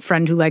 and I have a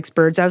friend who likes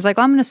birds. I was like,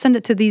 I'm going to send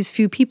it to these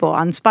few people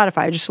on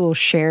Spotify, just a little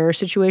share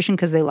situation,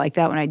 because they like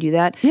that when I do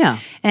that. Yeah.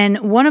 And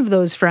one of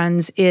those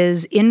friends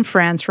is in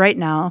France right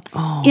now,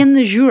 in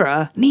the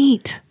Jura.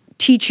 Neat.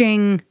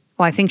 Teaching,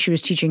 well, I think she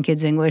was teaching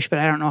kids English, but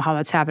I don't know how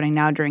that's happening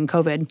now during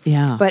COVID.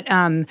 Yeah. But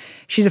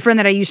she's a friend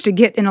that I used to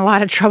get in a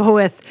lot of trouble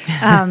with,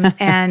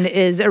 and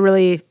is a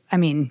really,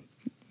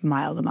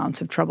 mild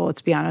amounts of trouble,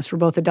 let's be honest. We're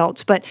both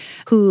adults, but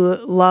who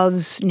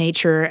loves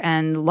nature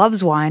and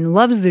loves wine,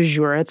 loves the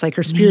Jura. It's like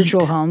her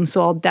spiritual home.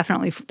 So I'll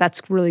definitely,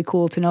 that's really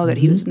cool to know that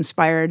he was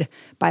inspired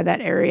by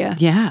that area.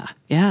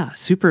 Yeah,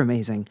 super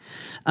amazing.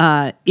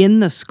 In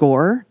the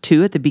score,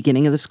 too, at the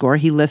beginning of the score,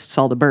 he lists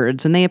all the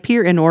birds, and they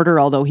appear in order,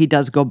 although he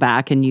does go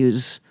back and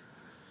use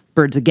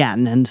birds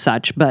again and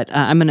such. But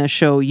I'm going to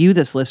show you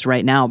this list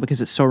right now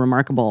because it's so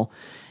remarkable.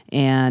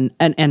 And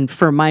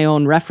for my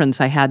own reference,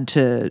 I had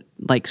to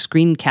like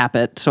screen cap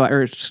it,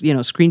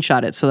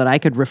 screenshot it so that I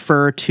could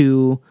refer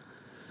to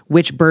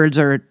which birds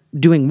are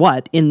doing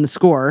what in the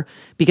score,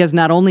 because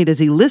not only does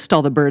he list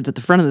all the birds at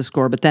the front of the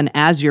score, but then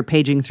as you're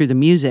paging through the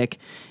music,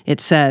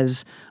 it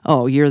says,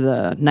 oh, you're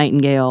the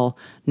nightingale,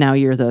 now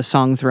you're the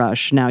song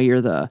thrush, now you're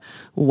the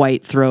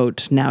white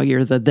throat, now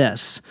you're the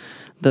this,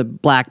 the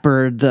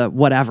blackbird, the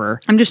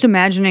whatever. I'm just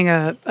imagining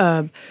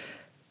a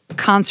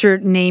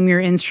concert name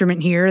your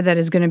instrument here that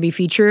is going to be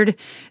featured,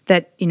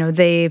 that, you know,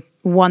 they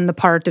won the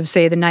part of,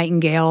 say, the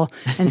nightingale,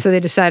 and so they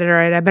decided, all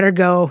right, I better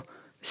go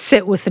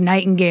sit with the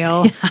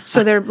nightingale.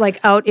 So they're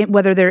like out,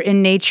 whether they're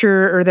in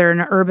nature or they're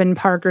in an urban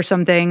park or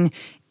something,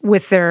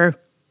 with their,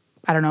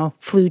 I don't know,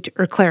 flute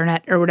or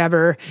clarinet or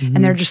whatever,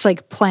 and they're just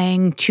like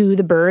playing to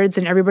the birds,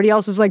 and everybody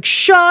else is like,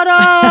 shut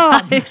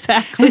up!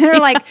 Exactly. And they're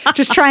like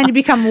just trying to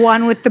become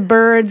one with the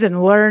birds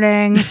and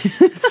learning.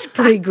 It's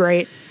pretty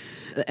great.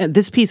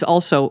 This piece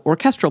also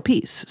orchestral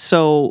piece.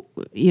 So,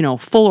 you know,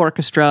 full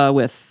orchestra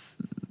with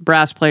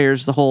brass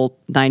players, the whole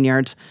 9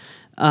 yards.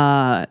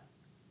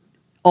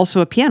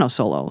 Also a piano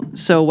solo.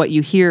 So what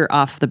you hear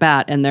off the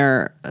bat, and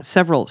there are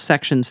several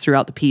sections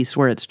throughout the piece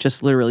where it's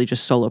just literally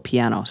just solo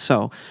piano.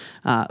 So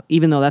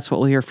even though that's what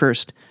we'll hear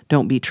first,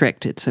 don't be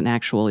tricked. It's an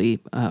actually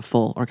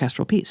full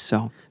orchestral piece.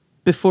 So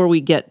before we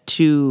get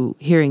to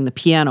hearing the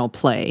piano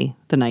play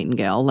the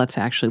nightingale, let's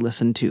actually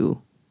listen to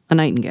a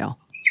nightingale.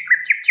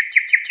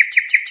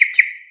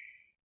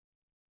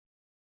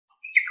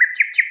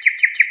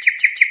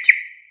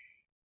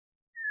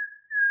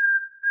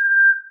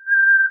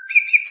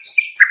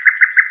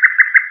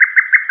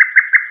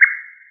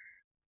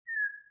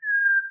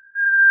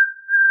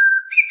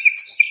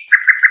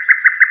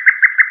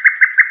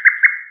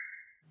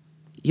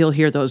 You'll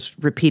hear those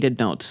repeated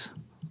notes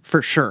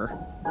for sure.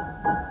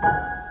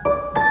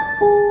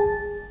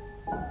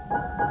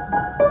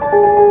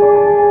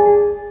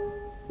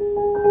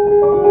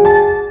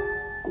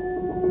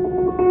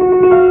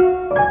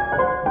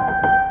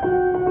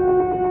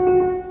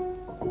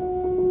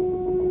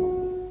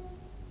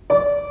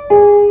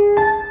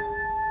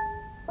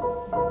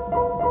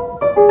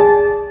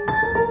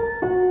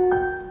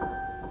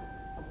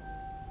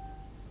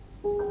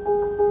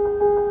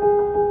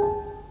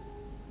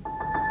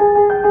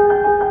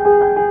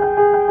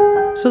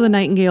 So the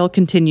nightingale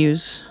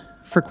continues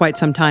for quite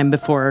some time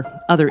before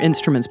other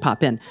instruments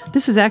pop in.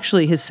 This is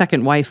actually his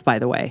second wife, by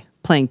the way,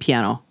 playing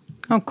piano.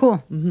 Oh,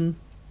 cool. Mm-hmm.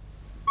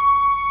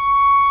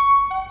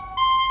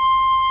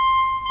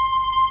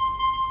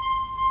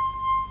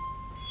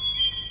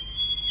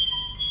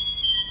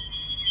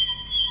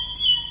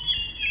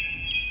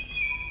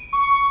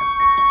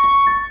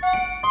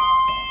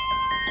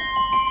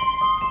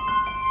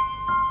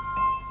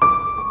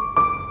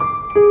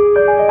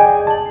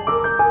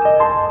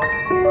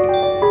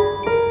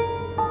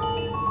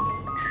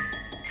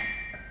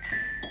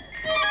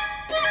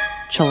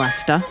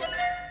 Celesta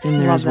in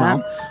there as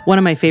well. One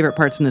of my favorite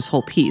parts in this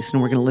whole piece,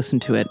 and we're going to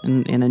listen to it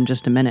in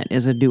just a minute,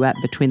 is a duet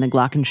between the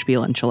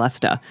glockenspiel and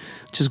celesta,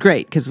 which is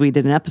great because we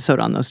did an episode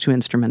on those two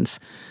instruments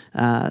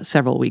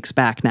several weeks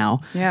back now.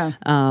 Yeah.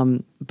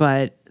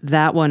 But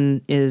that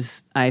one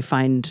is, I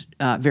find,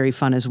 very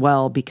fun as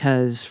well,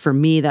 because for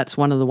me, that's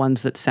one of the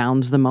ones that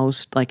sounds the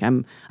most like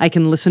I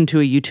can listen to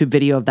a YouTube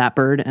video of that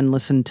bird and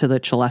listen to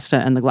the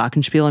celesta and the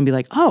glockenspiel and be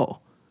like, oh,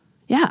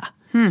 yeah.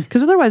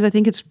 Because otherwise I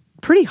think it's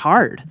pretty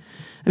hard.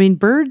 I mean,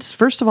 birds,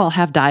 first of all,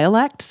 have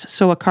dialects.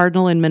 So a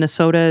cardinal in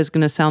Minnesota is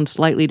going to sound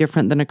slightly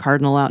different than a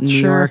cardinal out in New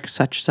York,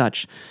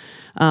 such.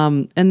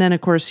 And then,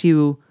 of course,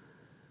 you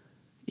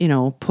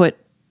put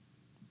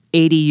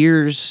 80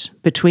 years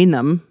between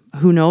them.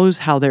 Who knows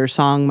how their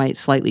song might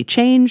slightly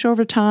change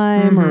over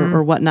time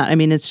or whatnot. I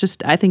mean,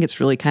 I think it's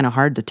really kind of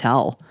hard to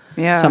tell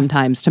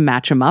sometimes to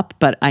match them up.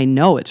 But I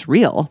know it's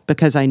real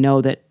because I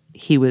know that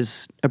he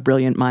was a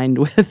brilliant mind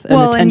with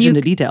an attention to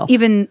detail.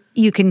 Even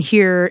you can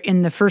hear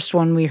in the first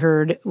one we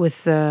heard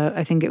with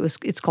I think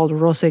it's called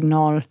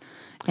Rossignol,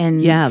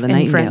 and the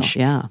nightingale. French.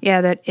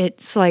 That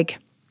it's like,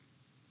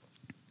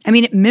 I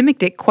mean, it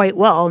mimicked it quite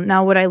well.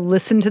 Now, would I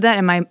listen to that?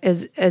 Am I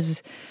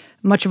as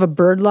much of a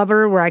bird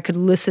lover where I could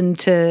listen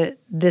to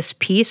this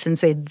piece and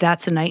say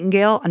that's a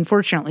nightingale?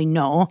 Unfortunately,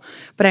 no.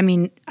 But I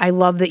mean, I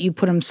love that you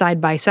put them side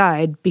by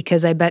side,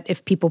 because I bet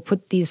if people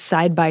put these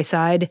side by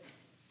side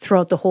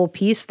throughout the whole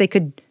piece, they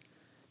could,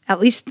 at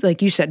least,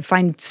 like you said,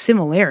 find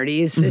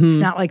similarities. It's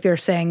not like they're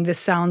saying this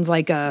sounds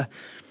like a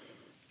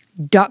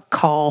duck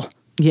call,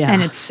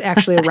 and it's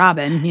actually a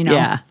robin,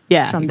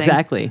 something.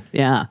 Exactly,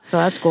 yeah. So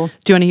that's cool.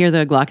 Do you want to hear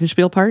the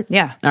glockenspiel part?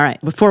 Yeah. All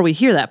right. Before we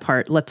hear that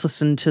part, let's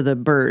listen to the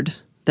bird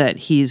that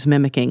he's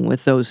mimicking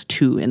with those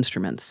two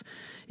instruments.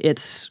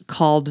 It's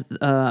called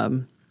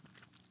the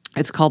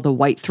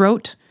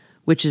whitethroat,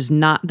 which is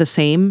not the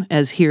same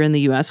as here in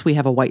the U.S. We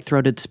have a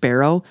white-throated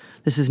sparrow.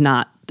 This is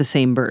not the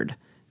same bird.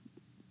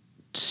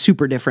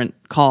 Super different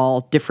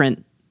call,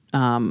 different.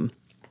 I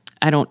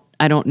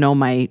don't know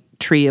my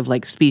tree of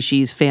like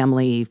species,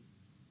 family,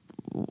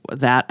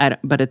 but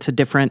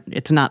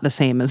it's not the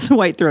same as the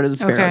white-throated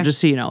sparrow, Okay. just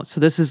so you know. So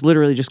this is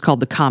literally just called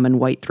the common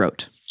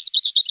whitethroat.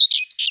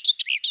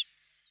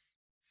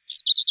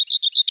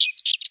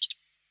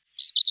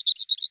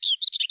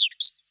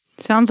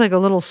 Sounds like a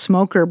little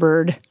smoker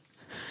bird.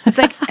 It's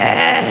like,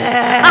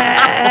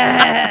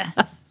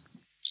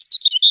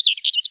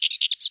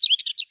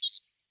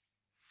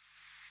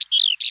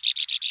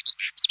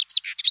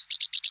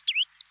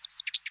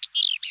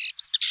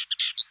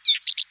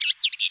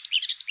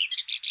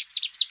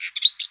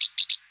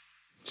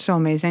 so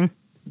amazing.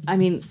 I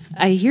mean,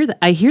 I hear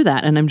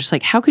that, and I'm just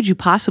like, how could you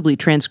possibly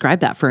transcribe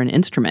that for an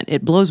instrument?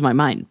 It blows my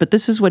mind. But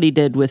this is what he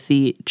did with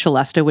the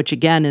celesta, which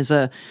again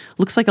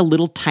looks like a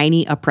little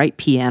tiny upright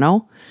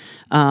piano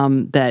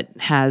that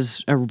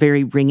has a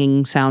very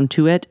ringing sound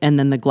to it, and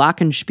then the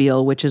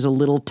glockenspiel, which is a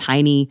little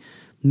tiny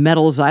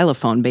metal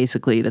xylophone,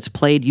 basically that's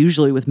played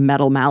usually with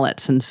metal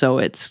mallets, and so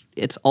it's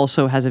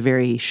also has a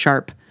very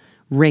sharp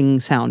ring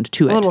sound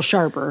to it. A little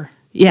sharper.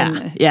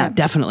 Yeah,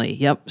 definitely.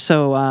 Yep.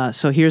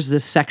 So here's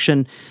this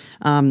section.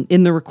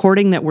 In the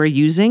recording that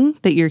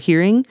you're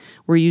hearing,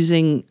 we're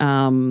using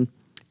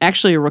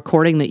actually a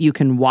recording that you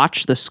can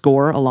watch the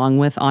score along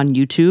with on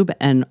YouTube,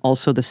 and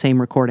also the same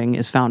recording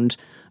is found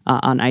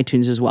on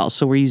iTunes as well.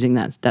 So we're using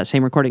that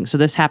same recording. So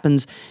this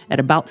happens at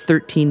about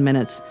 13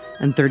 minutes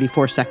and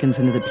 34 seconds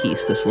into the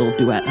piece, this little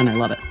duet, and I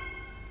love it.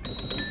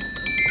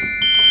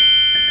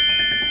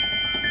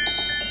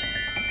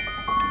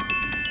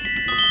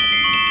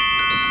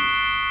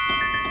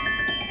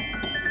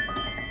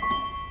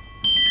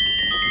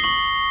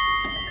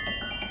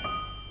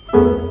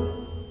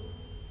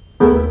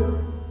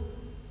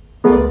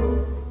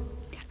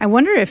 I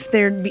wonder if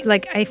there'd be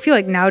like, I feel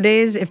like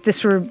nowadays, if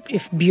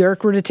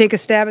Björk were to take a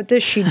stab at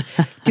this, she'd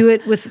do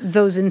it with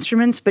those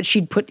instruments, but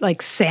she'd put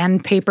like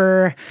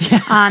sandpaper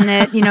on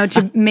it,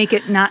 to make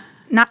it not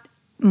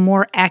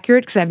more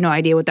accurate, because I have no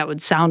idea what that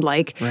would sound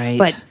like. Right.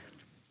 But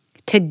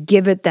to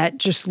give it that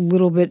just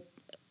little bit,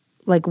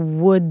 like,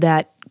 would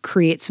that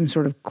create some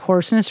sort of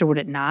coarseness, or would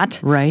it not?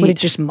 Right. Would it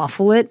just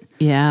muffle it?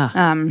 Yeah.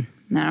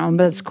 I don't know,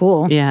 but it's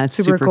cool. Yeah, it's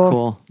super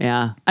cool.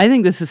 Yeah. I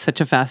think this is such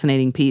a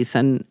fascinating piece,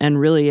 and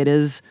really it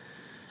is.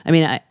 I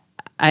mean,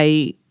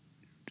 I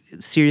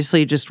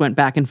seriously just went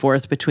back and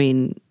forth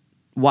between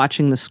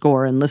watching the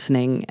score and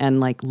listening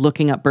and like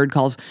looking up bird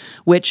calls,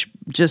 which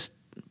just,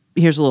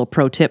 here's a little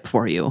pro tip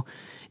for you.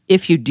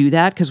 If you do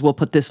that, because we'll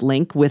put this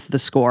link with the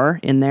score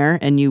in there,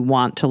 and you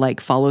want to like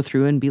follow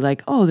through and be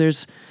like, oh,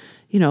 there's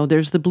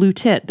the blue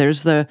tit,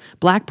 there's the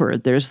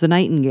blackbird, there's the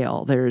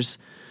nightingale, there's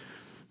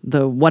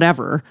the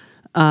whatever.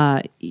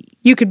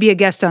 You could be a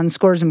guest on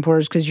Scores and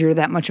Pours because you're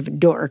that much of a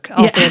dork.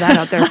 I'll throw that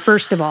out there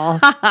first of all.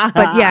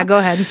 But yeah, go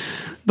ahead.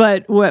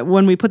 But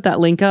when we put that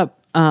link up,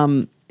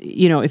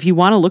 if you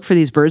want to look for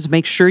these birds,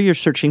 make sure you're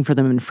searching for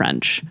them in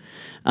French.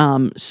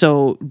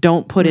 So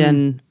don't put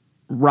in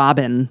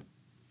robin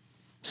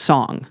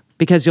song,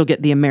 because you'll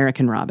get the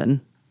American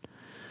robin.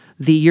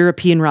 The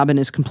European robin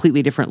is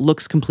completely different,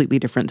 looks completely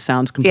different,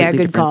 sounds completely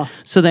good different. call.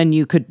 So then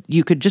you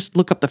could just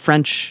look up the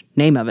French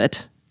name of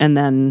it, and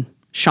then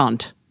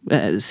chant.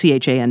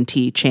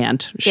 C-H-A-N-T,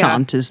 chant.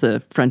 Chant is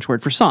the French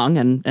word for song,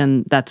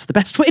 and that's the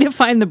best way to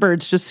find the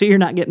birds, just so you're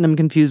not getting them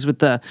confused with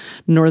the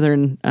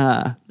Northern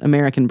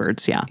American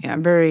birds. Yeah. Yeah,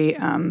 very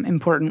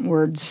important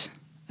words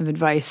of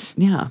advice.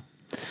 Yeah.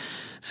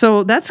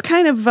 So that's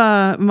kind of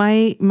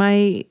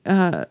my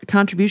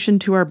contribution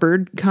to our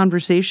bird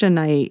conversation.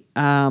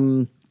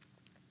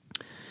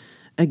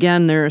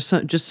 Again, there are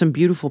just some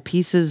beautiful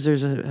pieces.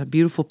 There's a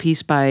beautiful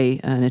piece by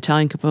an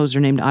Italian composer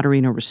named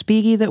Ottorino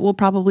Respighi that we'll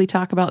probably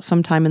talk about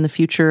sometime in the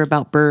future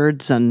about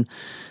birds, and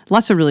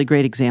lots of really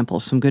great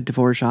examples, some good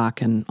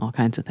Dvorak and all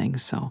kinds of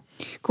things. So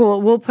cool.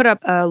 We'll put up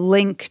a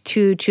link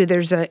to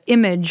there's an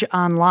image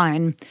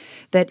online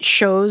that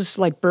shows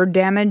like bird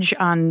damage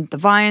on the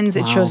vines.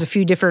 It shows a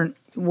few different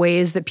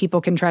ways that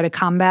people can try to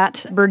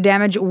combat bird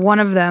damage. One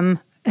of them,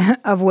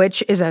 of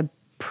which is a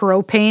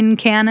propane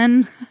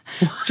cannon,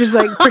 which is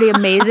like pretty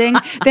amazing.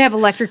 They have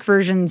electric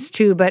versions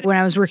too, but when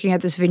I was working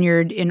at this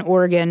vineyard in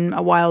Oregon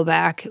a while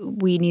back,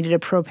 we needed a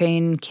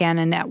propane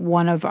cannon at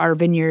one of our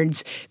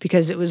vineyards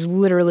because it was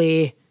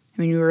literally,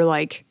 we were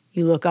like,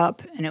 you look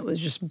up and it was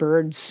just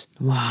birds.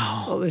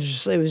 Wow. It was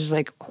just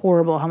like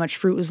horrible how much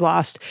fruit was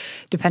lost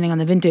depending on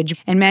the vintage.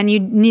 And man, you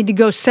need to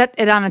go set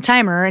it on a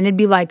timer and it'd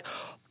be like,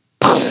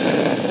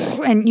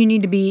 and you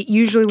need to be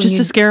usually when just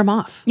to scare them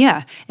off.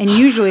 Yeah, and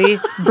usually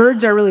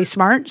birds are really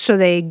smart, so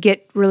they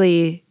get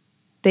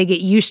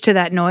used to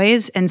that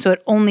noise, and so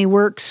it only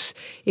works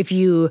if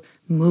you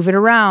move it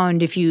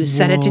around, if you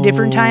set it to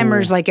different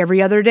timers, like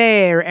every other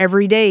day or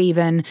every day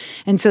even,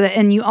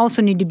 and you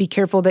also need to be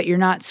careful that you're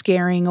not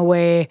scaring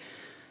away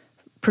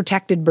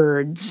protected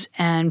birds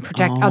and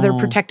protect other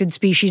protected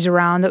species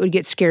around that would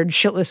get scared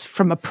shitless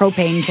from a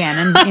propane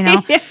cannon,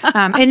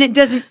 and it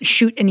doesn't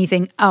shoot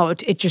anything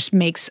out. It just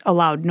makes a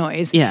loud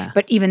noise. Yeah.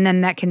 But even then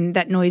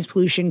that noise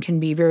pollution can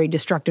be very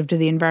destructive to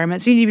the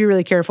environment. So you need to be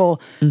really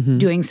careful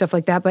doing stuff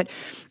like that. But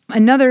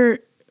another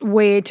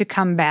way to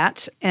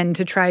combat and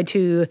to try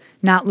to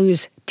not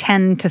lose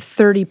 10 to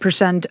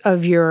 30%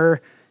 of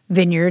your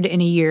vineyard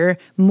in a year,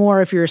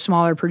 more if you're a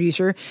smaller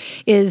producer,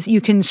 is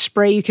you can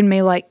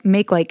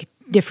make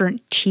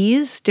different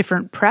teas,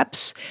 different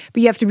preps,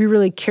 but you have to be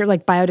really careful,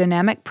 like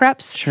biodynamic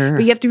preps. Sure.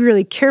 But you have to be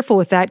really careful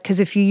with that because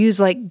if you use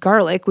like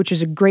garlic, which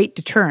is a great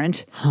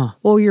deterrent,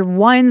 well, your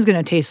wine's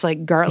going to taste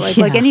like garlic.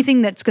 Yeah. Like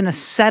anything that's going to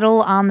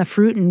settle on the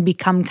fruit and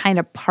become kind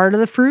of part of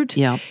the fruit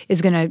Yeah.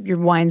 your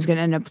wine's going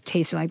to end up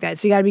tasting like that.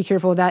 So you got to be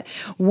careful with that.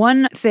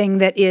 One thing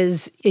that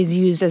is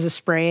used as a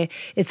spray,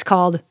 it's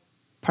called,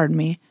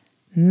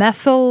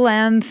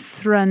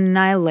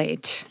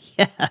 methylanthranilate.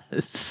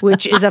 Yes.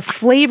 Which is a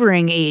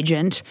flavoring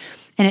agent,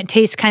 and it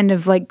tastes kind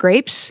of like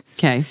grapes.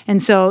 Okay.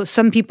 And so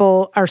some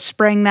people are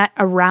spraying that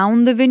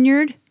around the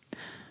vineyard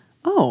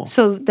Oh.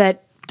 so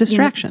that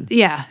Distraction.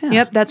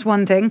 Yep, that's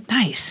one thing.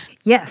 Nice.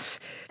 Yes.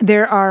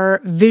 There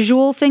are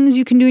visual things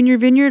you can do in your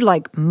vineyard,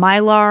 like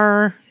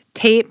Mylar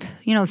tape.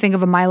 Think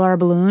of a Mylar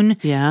balloon.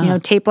 Yeah.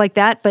 Tape like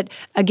that. But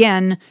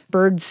again,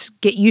 birds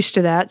get used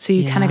to that, so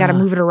you kind of got to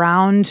move it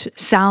around.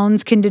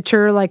 Sounds can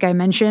deter, like I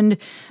mentioned.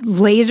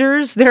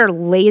 Lasers. There are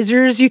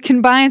lasers you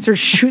can buy, and start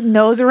shooting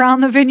those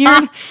around the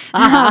vineyard.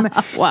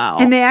 Wow.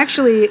 And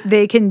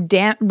they can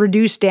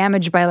reduce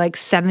damage by like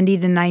 70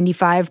 to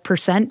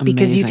 95%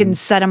 because you can Amazing.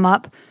 set them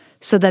up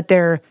so that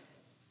they're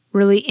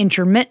really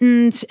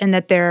intermittent and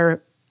that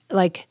they're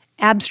like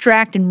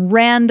abstract and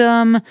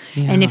random.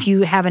 Yeah. And if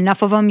you have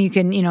enough of them, you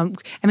can,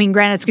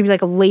 granted, it's going to be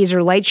like a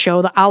laser light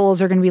show. The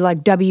owls are going to be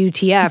like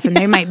WTF and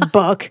they might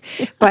book.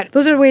 But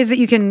those are ways that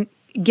you can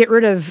get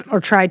rid of, or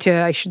try to,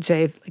 I should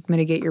say, like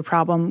mitigate your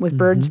problem with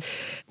birds.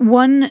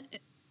 One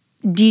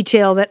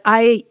detail that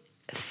I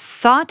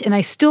thought and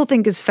I still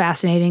think is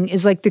fascinating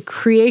is like the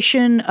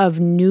creation of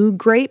new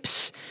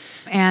grapes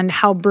and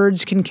how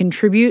birds can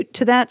contribute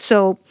to that.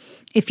 So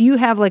if you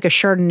have like a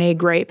Chardonnay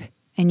grape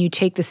and you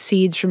take the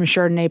seeds from a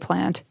Chardonnay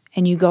plant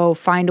and you go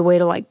find a way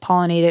to like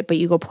pollinate it, but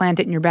you go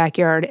plant it in your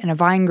backyard and a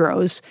vine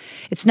grows,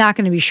 it's not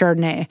going to be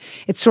Chardonnay.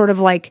 It's sort of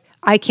like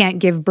I can't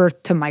give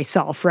birth to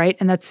myself, right?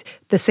 And that's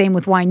the same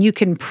with wine. You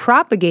can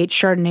propagate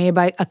Chardonnay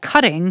by a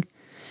cutting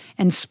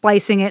and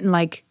splicing it and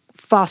like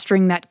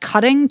fostering that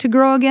cutting to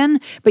grow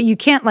again, but you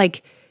can't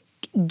like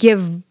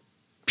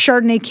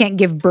Chardonnay can't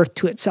give birth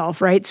to itself,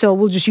 right? So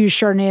we'll just use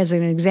Chardonnay as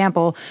an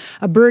example.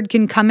 A bird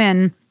can come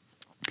in,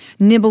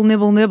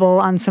 nibble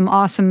on some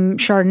awesome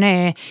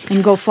Chardonnay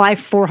and go fly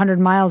 400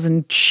 miles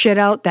and shit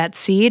out that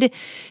seed.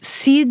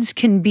 Seeds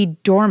can be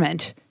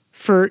dormant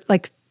for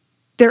like,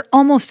 they're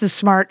almost as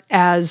smart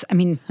as,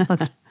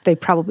 they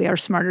probably are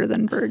smarter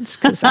than birds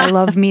because I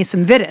love me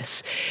some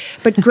Vitis.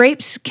 But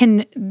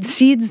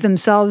seeds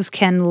themselves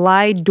can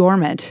lie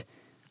dormant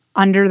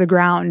under the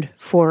ground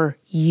for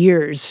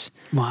years.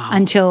 Wow.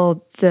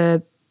 Until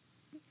the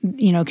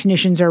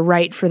conditions are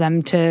right for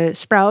them to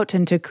sprout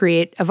and to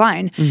create a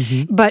vine.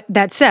 But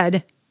that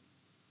said,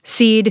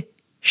 seed,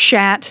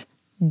 shat,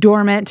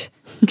 dormant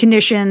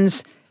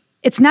conditions,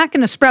 it's not going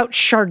to sprout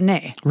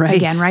Chardonnay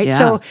again, right? Yeah.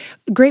 So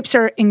grapes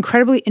are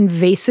incredibly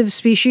invasive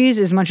species,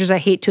 as much as I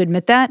hate to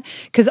admit that,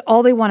 because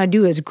all they want to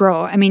do is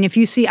grow. I mean, I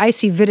see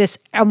Vitis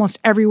almost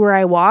everywhere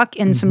I walk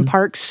in some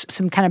parks,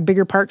 some kind of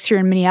bigger parks here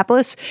in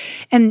Minneapolis,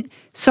 and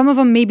some of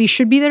them maybe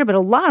should be there, but a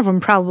lot of them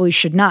probably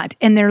should not.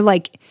 And they're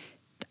like,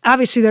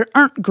 obviously there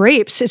aren't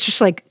grapes. It's just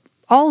like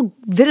all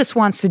Vitis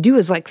wants to do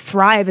is like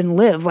thrive and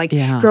live, like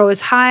grow as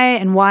high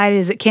and wide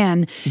as it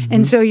can.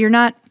 And so you're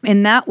not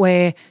in that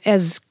way,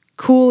 as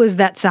cool as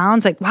that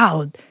sounds, like,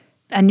 wow,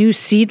 a new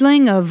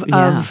seedling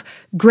of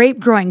grape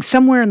growing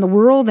somewhere in the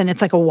world and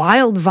it's like a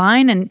wild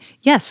vine. And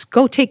yes,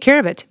 go take care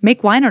of it.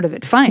 Make wine out of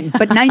it. Fine.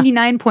 But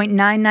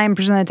 99.99%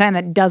 of the time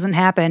that doesn't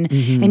happen.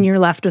 And you're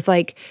left with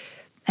like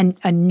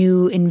a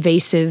new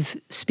invasive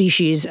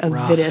species of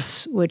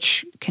Vitis,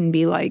 which can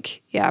be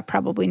like,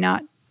 probably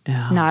not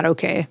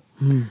okay.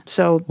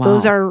 So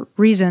those are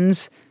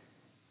reasons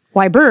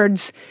why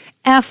birds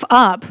F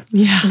up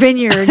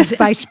vineyards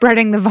by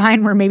spreading the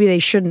vine where maybe they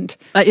shouldn't.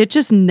 It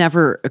just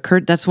never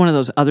occurred. That's one of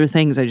those other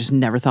things I just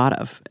never thought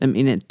of. I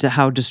mean,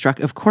 how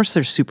destructive. Of course,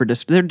 they're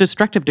they're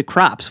destructive to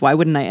crops. Why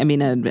wouldn't I? I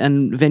mean,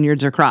 and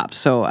vineyards are crops.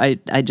 So I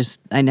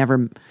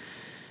never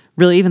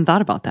really even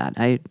thought about that.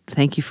 I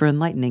thank you for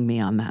enlightening me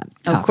on that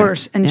topic. Of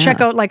course. And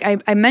check out, like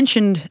I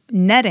mentioned,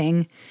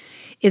 netting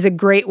is a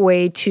great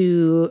way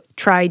to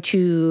try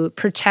to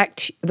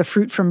protect the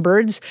fruit from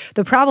birds.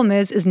 The problem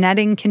is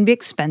netting can be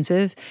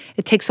expensive.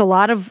 It takes a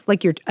lot of,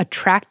 like a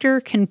tractor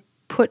can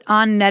put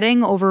on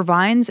netting over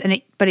vines,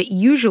 but it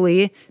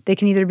usually, they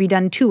can either be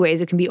done two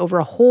ways. It can be over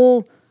a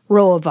whole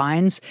row of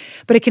vines,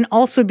 but it can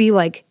also be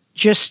like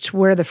just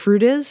where the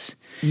fruit is.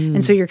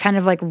 And so you're kind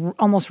of like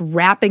almost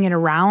wrapping it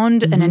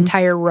around an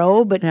entire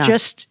row, but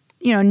just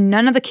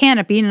none of the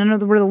canopy, none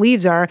of where the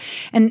leaves are.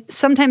 And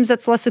sometimes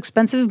that's less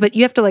expensive, but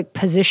you have to like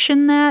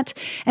position that.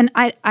 And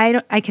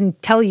I can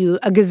tell you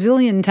a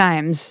gazillion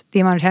times the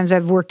amount of times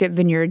I've worked at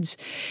vineyards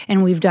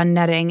and we've done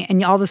netting,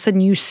 and all of a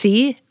sudden you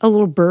see a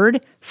little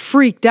bird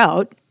freaked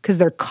out because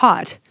they're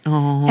caught.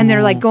 Oh. And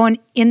they're like going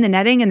in the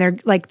netting, and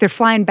they're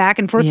flying back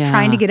and forth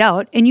trying to get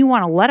out. And you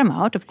want to let them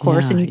out, of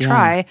course, and you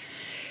try.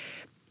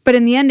 But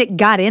in the end, it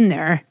got in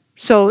there.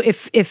 So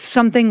if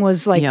something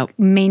was like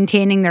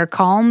maintaining their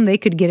calm, they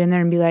could get in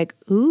there and be like,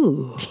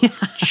 ooh,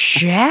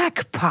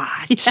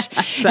 jackpot.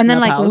 And then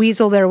like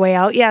weasel their way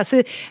out. Yeah. So,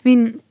 I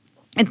mean,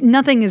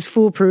 nothing is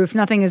foolproof.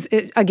 Nothing is,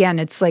 again,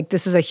 it's like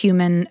this is a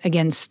human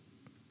against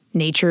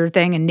nature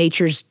thing, and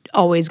nature's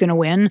always going to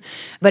win.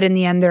 But in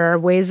the end, there are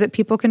ways that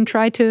people can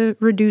try to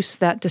reduce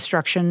that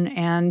destruction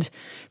and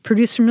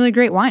produce some really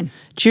great wine.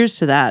 Cheers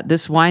to that.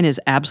 This wine is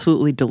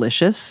absolutely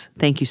delicious.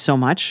 Thank you so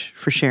much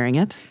for sharing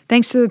it.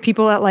 Thanks to the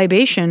people at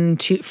Libation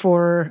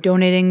for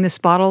donating this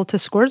bottle to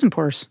Scores and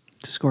Pours.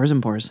 To Scores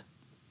and Pours.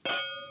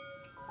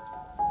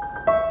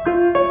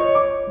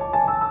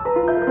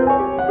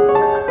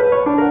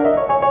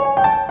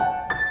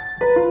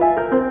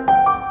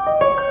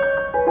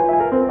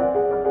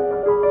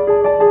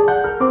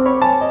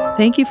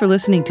 Thank you for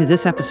listening to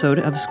this episode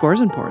of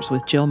Scores and Pours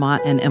with Jill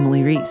Mott and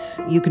Emily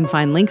Reese. You can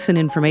find links and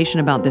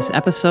information about this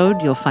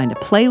episode. You'll find a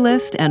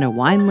playlist and a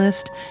wine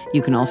list.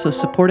 You can also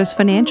support us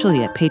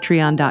financially at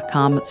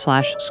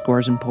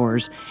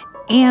patreon.com/scoresandpours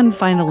and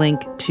find a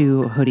link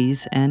to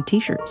hoodies and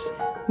t-shirts.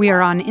 We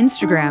are on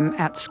Instagram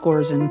at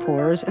Scores and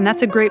Pours, and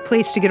that's a great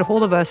place to get a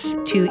hold of us,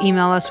 to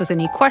email us with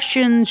any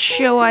questions,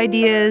 show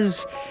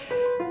ideas,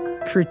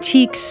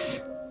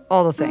 critiques,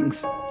 all the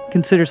things.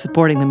 Consider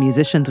supporting the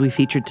musicians we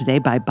featured today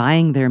by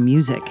buying their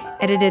music.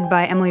 Edited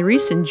by Emily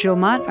Reese and Jill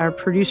Mott. Our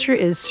producer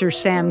is Sir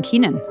Sam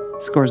Keenan.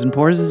 Scores and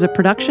Pours is a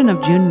production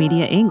of June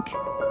Media, Inc.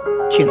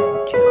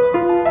 Cheers.